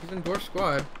flank? He's in Dwarf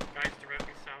Squad. Guys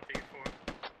directly south of E4.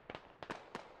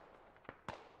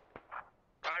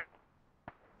 I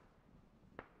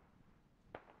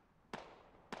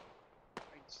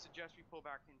suggest we pull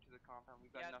back into the compound.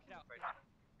 We've got nothing to fight.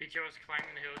 BTO is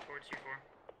climbing the hill towards E4.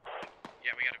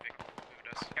 Yeah, we got a vehicle moving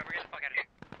us. Yeah, we're getting the fuck out of here.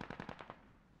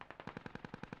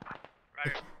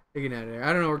 Right. Taking out of there.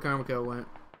 I don't know where Karma went.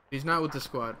 He's not with the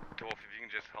squad. Dwarf, if you can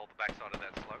just hold the backside of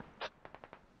that slope.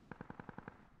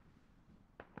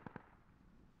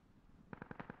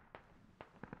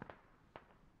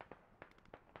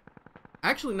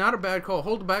 Actually, not a bad call.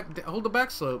 Hold the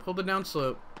back slope. Hold the down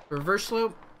slope. Reverse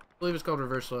slope. I believe it's called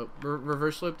reverse slope.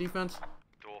 Reverse slope defense.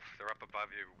 Dwarf, they're up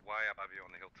above you, way above you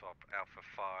on the hilltop. Alpha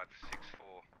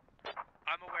 564.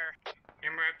 I'm aware.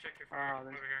 MRAP, check your fire.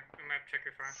 Over here. MRAP, check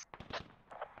your fire.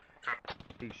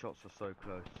 These shots are so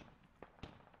close.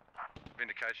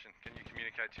 Vindication, can you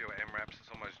communicate to your MRAPs? It's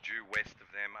almost due west of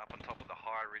them, up on top of the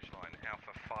high ridge line.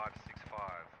 Alpha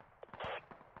 565.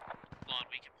 Blonde,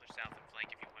 we can push south and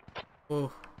flank if you want.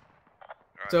 Oh.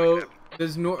 So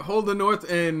there's hold the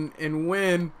north and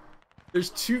win.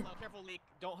 There's two. Careful, leak.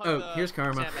 Don't hug the here's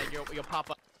Karma. sandbag. You'll pop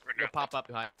up. You'll pop up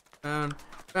behind. Found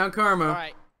Karma. All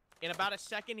right. In about a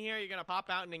second here, you're gonna pop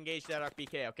out and engage that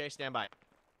RPK. Okay, stand by.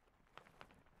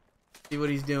 See what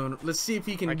he's doing. Let's see if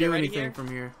he can do anything from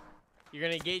here. You're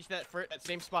gonna engage that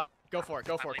same spot. Go for it.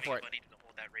 Go for it. Go for it.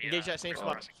 Engage that same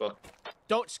spot.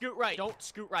 Don't scoot right. Don't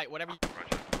scoot right. Whatever.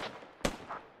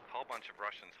 Whole bunch of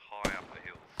Russians high up the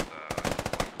hills,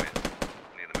 west,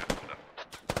 near the map border.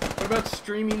 What about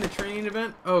streaming the training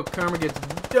event? Oh, Karma gets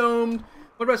domed.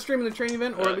 What about streaming the training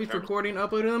event, or at least recording,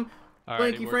 uploading them?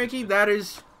 Frankie, that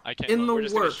is in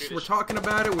the works. We're talking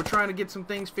about it. We're trying to get some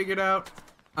things figured out.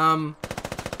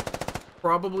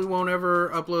 Probably won't ever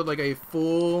upload like a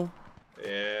full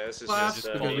class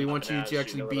because we want you to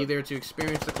actually be there to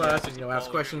experience the class and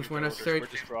ask questions where necessary.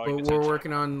 But we're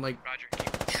working on like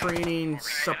training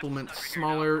supplements,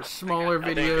 smaller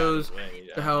videos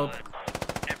to help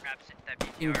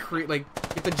increase, like,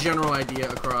 get the general idea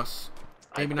across.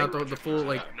 Maybe not the full,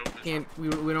 like, can't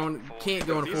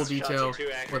go into full detail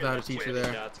without a teacher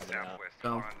there.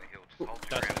 So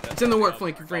it's in the work,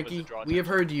 Frankie. We have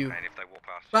heard you.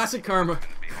 Classic Karma.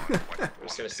 We're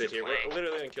just gonna sit here. We're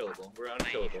literally unkillable. We're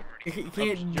unkillable. You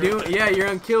can't do it. Yeah, you're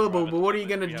unkillable, but what are you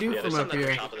gonna do from up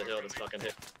here? Top of the hill that's fucking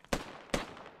hit.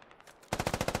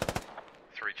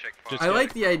 I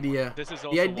like the idea.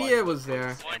 The idea was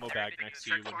there. Ammo bag next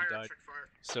to you when he died,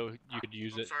 so you could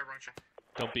use it.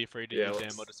 Don't be afraid to use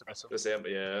ammo to suppress him. This ammo,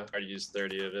 yeah, I already used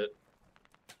 30 of it.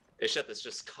 It's shit that's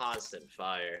just constant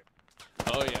fire.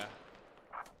 Oh yeah.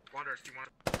 Wanderers, do you want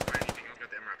to try anything? I'll get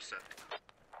the MRAP set.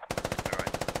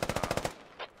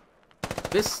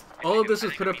 All of this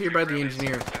is put up here by the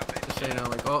engineer. Just so you know,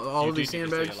 like all of these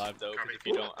sandbags. Stay alive, though, if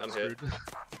you don't, I'm screwed.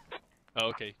 Oh,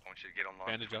 okay. I want you to get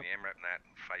online between the MRAP and that,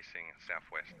 facing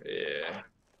southwest. Yeah.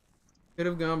 Could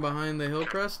have gone behind the hill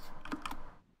crest.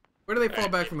 Where do they fall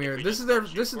back from here? This is their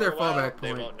fallback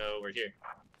point. They won't know we're here.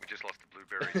 We just lost the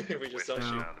blueberries. We just lost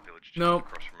you. The village Nope.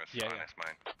 across from us, main.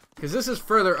 Because this is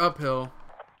further uphill.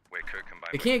 Where Kirk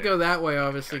combined They can't go that way,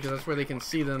 obviously, because that's where they can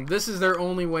see them. This is their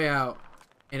only way out,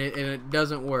 and it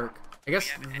doesn't work. I guess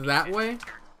that way.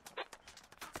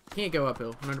 Can't go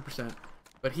uphill, 100%.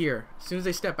 But here, as soon as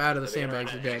they step out of the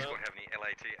sandbags, they're dead. Have any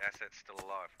LAT assets still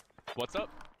alive? What's up?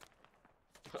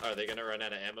 Are they gonna run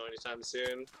out of ammo anytime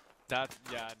soon?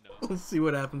 Yeah, no. We'll see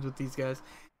what happens with these guys.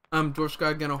 Dwarf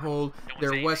Squad gonna hold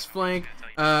their west flank.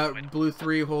 Blue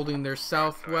 3 holding their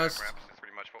southwest. That's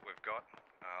pretty much what we've got.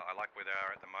 I like where they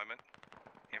are at the moment.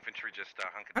 Infantry just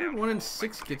hunkered How down. did 1 and 4,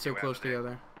 6 get so close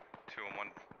together? 2 and 1,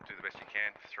 do the best you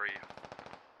can. 3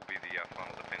 will be the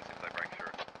final defense if they break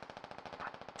through.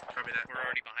 Copy that. We're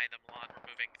already behind them, Lon.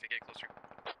 We're moving to get closer.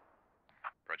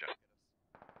 Roger.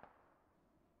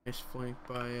 Nice flank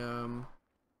by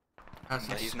Acid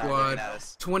Yeah, he's not looking Squad. at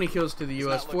us. 20 kills to the He's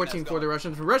US, not looking at 14 us for the going.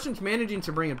 Russians. Russians managing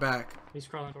to bring it back. He's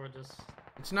crawling towards us.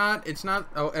 It's not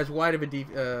as wide of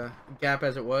a gap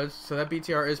as it was, so that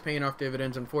BTR is paying off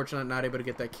dividends. Unfortunately, not able to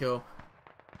get that kill.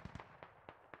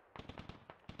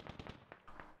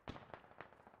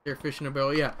 They're fishing a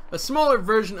barrel, yeah, a smaller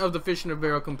version of the fishing a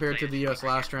barrel compared to the US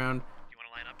last round. You want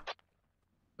to line up?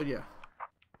 But yeah.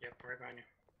 Yep, right behind you.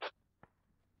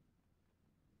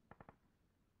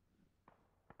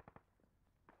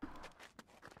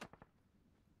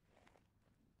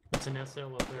 It's an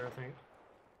SL up there, I think.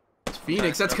 It's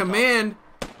Phoenix, that's command!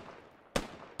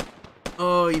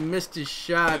 Oh, he missed his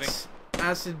shots.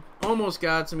 Acid almost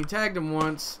got him. He tagged him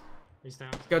once. He's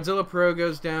down. Godzilla Pro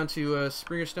goes down to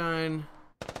Springerstein.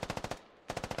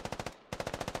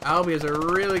 Albie has a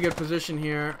really good position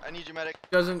here. I need you, medic.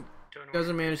 Doesn't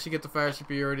manage to get the fire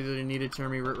superiority that he needed to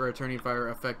returning fire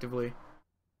effectively.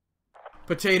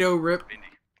 Potato rip.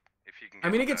 I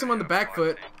mean, he gets him on the back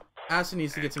foot. Acid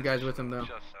needs to get some guys with him though.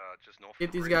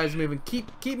 Get these guys moving.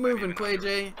 Keep moving, Clay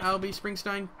J, Albie,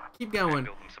 Springstein. Keep going.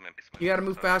 You gotta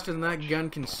move faster than that gun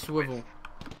can swivel.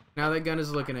 Now that gun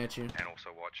is looking at you. And also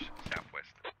watch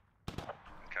southwest. In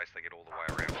case they get all the way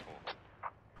around.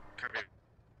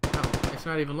 Oh, it's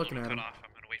not even looking at him. I'm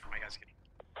gonna wait for my guys getting.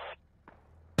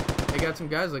 They got some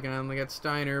guys looking at him. They got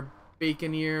Steiner,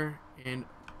 Bacon Ear, and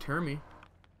Termy.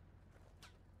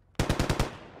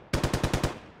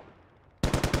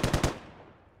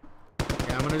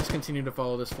 Yeah, I'm gonna just continue to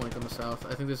follow this flank on the south.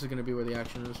 I think this is gonna be where the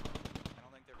action is.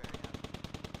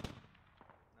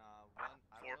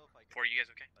 Four, you guys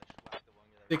okay?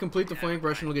 They complete the flank,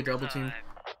 Russian will get double teamed.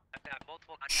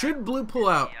 Should blue pull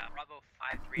out?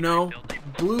 No.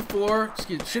 Blue 4,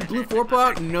 should blue 4 pull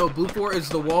out? No, blue 4 is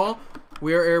the wall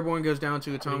where airborne goes down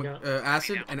to atomic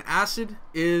acid, and acid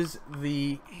is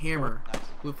the hammer.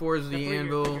 Blue 4 is the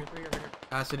anvil,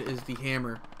 acid is the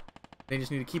hammer. They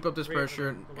just need to keep up this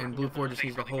pressure, and blue 4 just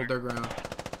needs to hold their ground.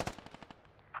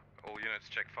 All units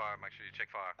check fire, make sure you check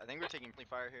fire. I think we're taking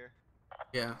fire here.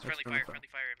 Yeah, it's friendly fire,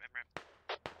 MRAP.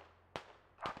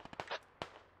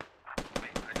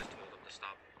 Wait, I just told them to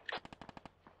stop.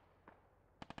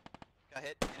 Got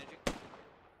hit, energy.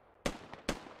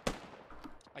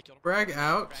 I killed him. Brag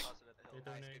out.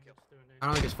 I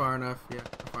don't think it's far enough. Yeah,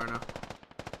 far enough.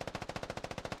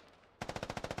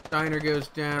 Steiner goes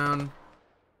down.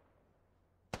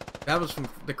 That was from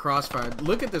the crossfire.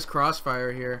 Look at this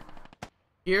crossfire here.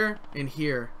 Here and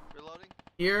here. Reloading.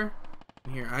 Here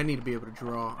and here. I need to be able to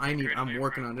draw. I'm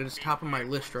working on it. It's top of my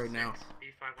list right now.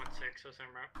 B516, so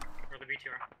MRAP. Or the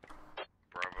BTR.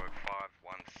 Bravo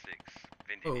 516.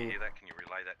 Vindy, Oh. do you hear that? Can you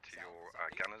relay that to your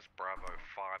gunners? Bravo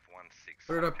 516.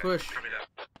 Where did I push?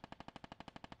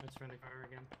 That's friendly fire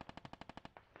again.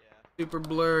 Super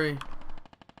blurry. On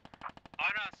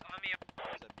us, on me.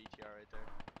 There's a BTR right there.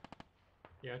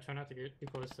 Yeah, try not to get too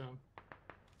close to him.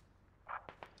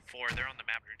 4, they're on the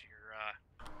map to your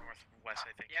northwest,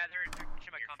 I think. Yeah, they're shooting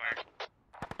my compound.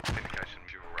 Indication of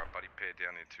your buddy pair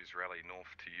down into Israeli north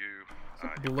to you.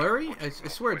 Blurry? I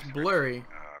swear it's blurry.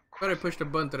 But I pushed a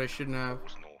button that I shouldn't have.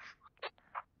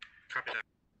 Copy that.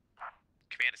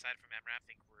 Command, aside from MRAP, I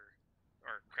think we're,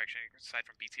 or correction, aside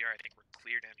from BTR, I think we're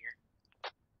clear down here.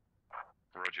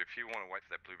 Roger, if you want to wait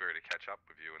for that blueberry to catch up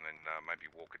with you and then maybe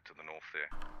walk it to the north there.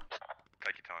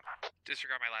 Take your time.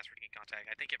 Disregard my last reading in contact.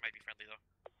 I think it might be friendly though.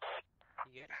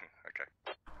 Yeah. Okay.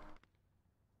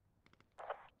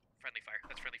 Friendly fire.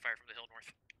 That's friendly fire from the hill north.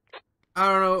 I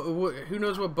don't know. Who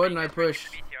knows what button I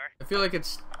pushed? I feel like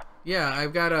it's... Yeah,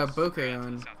 I've got a bokeh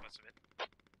on. Southwest of it.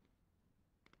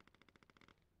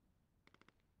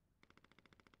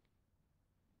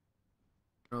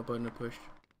 I don't know what button I pushed.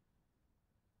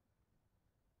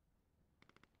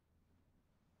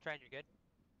 Trying, you good?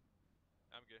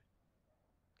 I'm good.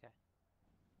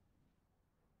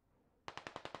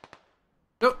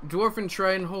 Nope, Dwarf and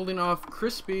Trident holding off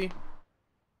Crispy.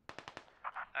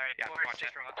 Alright, yeah, watch it.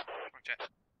 Watch it.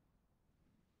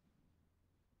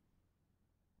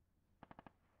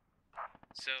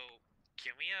 So,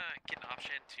 can we get an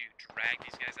option to drag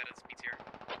these guys out of this BTR?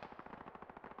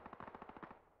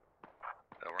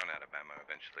 They'll run out of ammo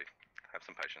eventually. Have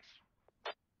some patience.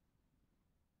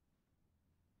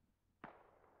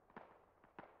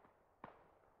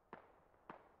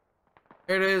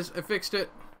 There it is. I fixed it.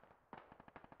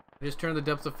 I just turned the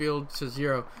depth of field to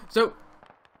 0. So,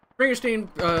 Springerstein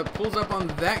pulls up on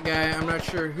that guy. I'm not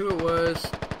sure who it was.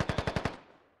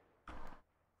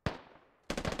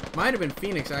 Might have been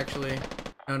Phoenix, actually.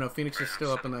 No, Phoenix is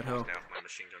still up on that hill.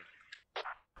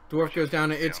 Dwarf goes down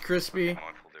to It's Crispy. We're gonna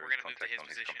move to his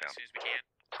position as soon as we can.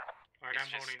 Alright, I'm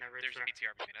holding that ridge. There's a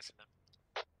BTR between us and them.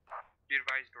 Be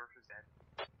advised, Dwarf is dead.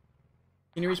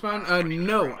 Can you respawn?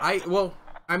 No.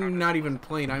 I'm not even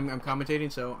playing. I'm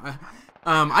commentating, so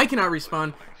I cannot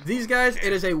respawn. These guys,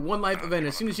 it is a one-life event.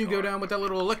 As soon as you go down with that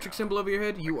little electric symbol over your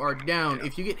head, you are down.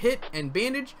 If you get hit and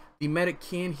bandaged, the medic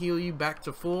can heal you back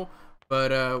to full.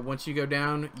 But once you go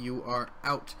down, you are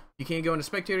out. You can't go into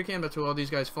spectator cam. That's what all these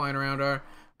guys flying around are.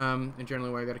 And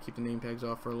generally why I got to keep the name tags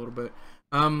off for a little bit.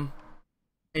 And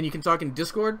you can talk in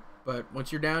Discord, but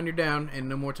once you're down, and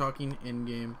no more talking in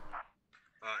game.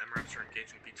 MRAPs are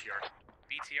engaging BTR.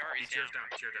 BTR is BTR's down.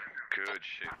 BTR down. Good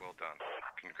shit, well done.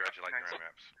 Congratulate your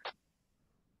MRAPs.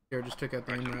 Here, just took out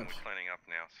the We're MRAPs. cleaning up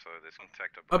now, so there's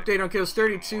contact up. Update on kills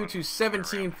 32 to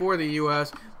 17 for the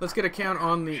U.S. Let's get a count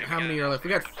on the how many are left. We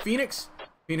got Phoenix.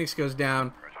 Phoenix goes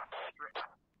down.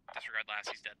 Disregard last,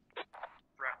 he's dead.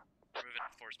 Moving,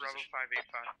 force Bravo position.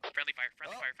 585. Friendly fire,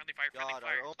 friendly fire, friendly fire, friendly God,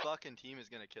 fire. our own fucking team is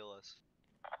gonna kill us.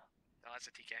 Oh, that's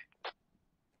a TK.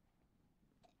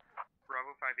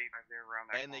 Bravo 585, they're around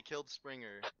that. And they killed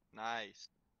Springer. Nice.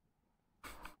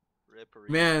 Rippery.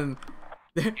 Man,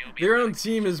 their own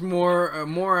team is more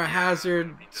a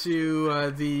hazard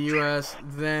to the U.S.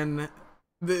 than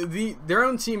their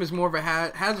own team is more of a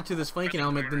hazard to this flanking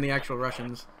element than the actual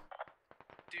Russians.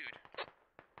 Dude.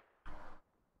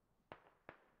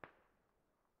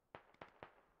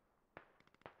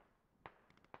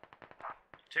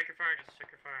 Check your fire, just check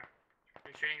your fire.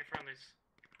 You're shooting your friendlies.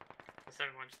 The 7-1,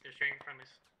 you're shooting your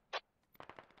friendlies.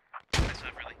 That's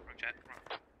not friendly. Wrong chat. Wrong.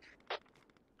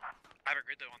 I have a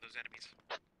grid though on those enemies.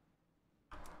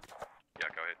 Yeah,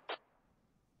 go ahead.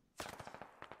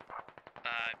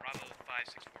 Bravo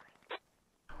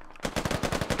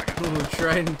 564. Ooh,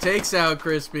 Trident takes out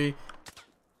Crispy.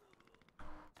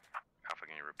 How far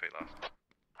can you repeat last?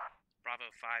 Bravo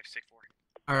 564.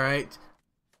 Alright.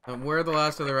 Where are the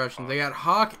last of the Russians? They got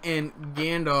Hawk and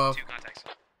Gandalf. 2 contacts.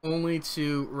 Only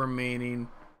 2 remaining.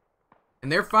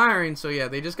 And they're firing, so yeah,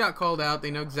 they just got called out.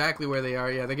 They know exactly where they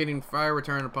are. Yeah, they're getting fire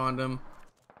returned upon them.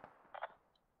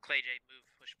 Clay J, move.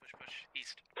 Push, push, push.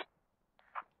 East.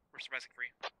 We're suppressing free.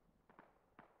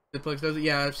 Diplex does it?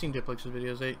 Yeah, I've seen Diplex's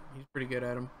videos. He's pretty good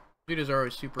at them. Videos are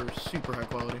always super high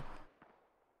quality.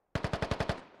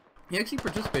 He actually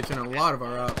participates in a lot of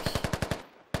our ops.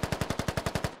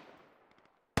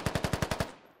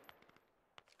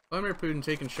 Vladimir Putin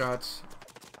taking shots.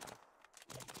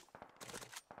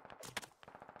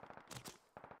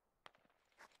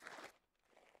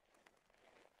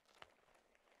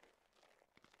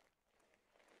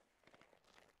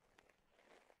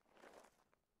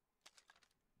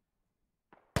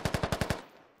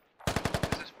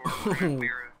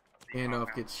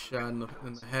 Gandalf gets shot in the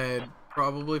head,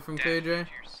 probably from KJ.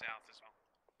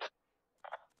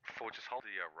 Four, just hold the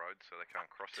road so they can't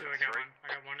cross it. 2, I got one. I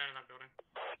got one out of that building.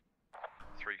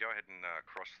 3, go ahead and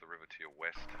cross the river to your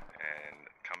west and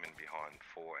come in behind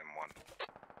 4 and 1.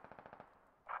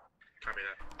 Copy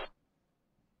that.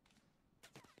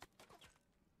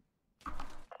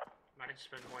 Might have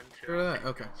just been 1, 2. Sure that?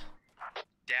 Okay.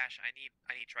 Dash, I need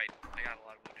Triton. I got a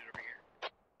lot of wounded over here.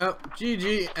 Oh,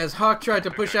 GG, as Hawk tried to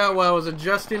push out while I was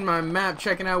adjusting my map,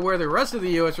 checking out where the rest of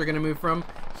the U.S. are going to move from,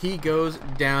 he goes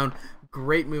down.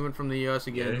 Great movement from the U.S.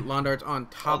 again. Yeah. Londart's on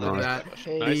top of that.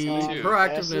 Nice. The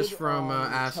proactiveness from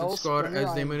Acid Squad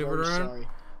as they maneuvered around.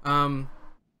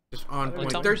 Just on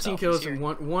point. 13 kills and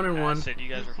one and one.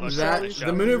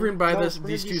 The maneuvering by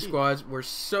these 2 squads were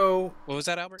so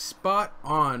spot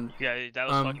on. Yeah, that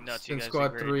was fucking nuts. You And guys Squad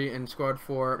did great. 3 and Squad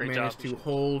 4 Great managed job. to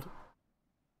hold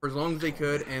for as long as they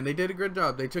could, and they did a good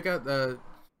job. They took out the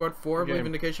Squad 4, I believe,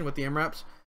 Indication with the MRAPs.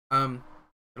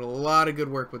 Did a lot of good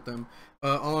work with them.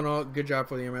 All in all, good job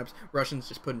for the MRAPs. Russians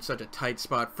just put in such a tight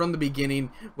spot from the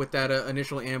beginning with that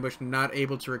initial ambush, not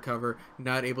able to recover,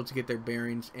 not able to get their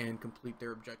bearings and complete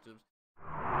their objectives.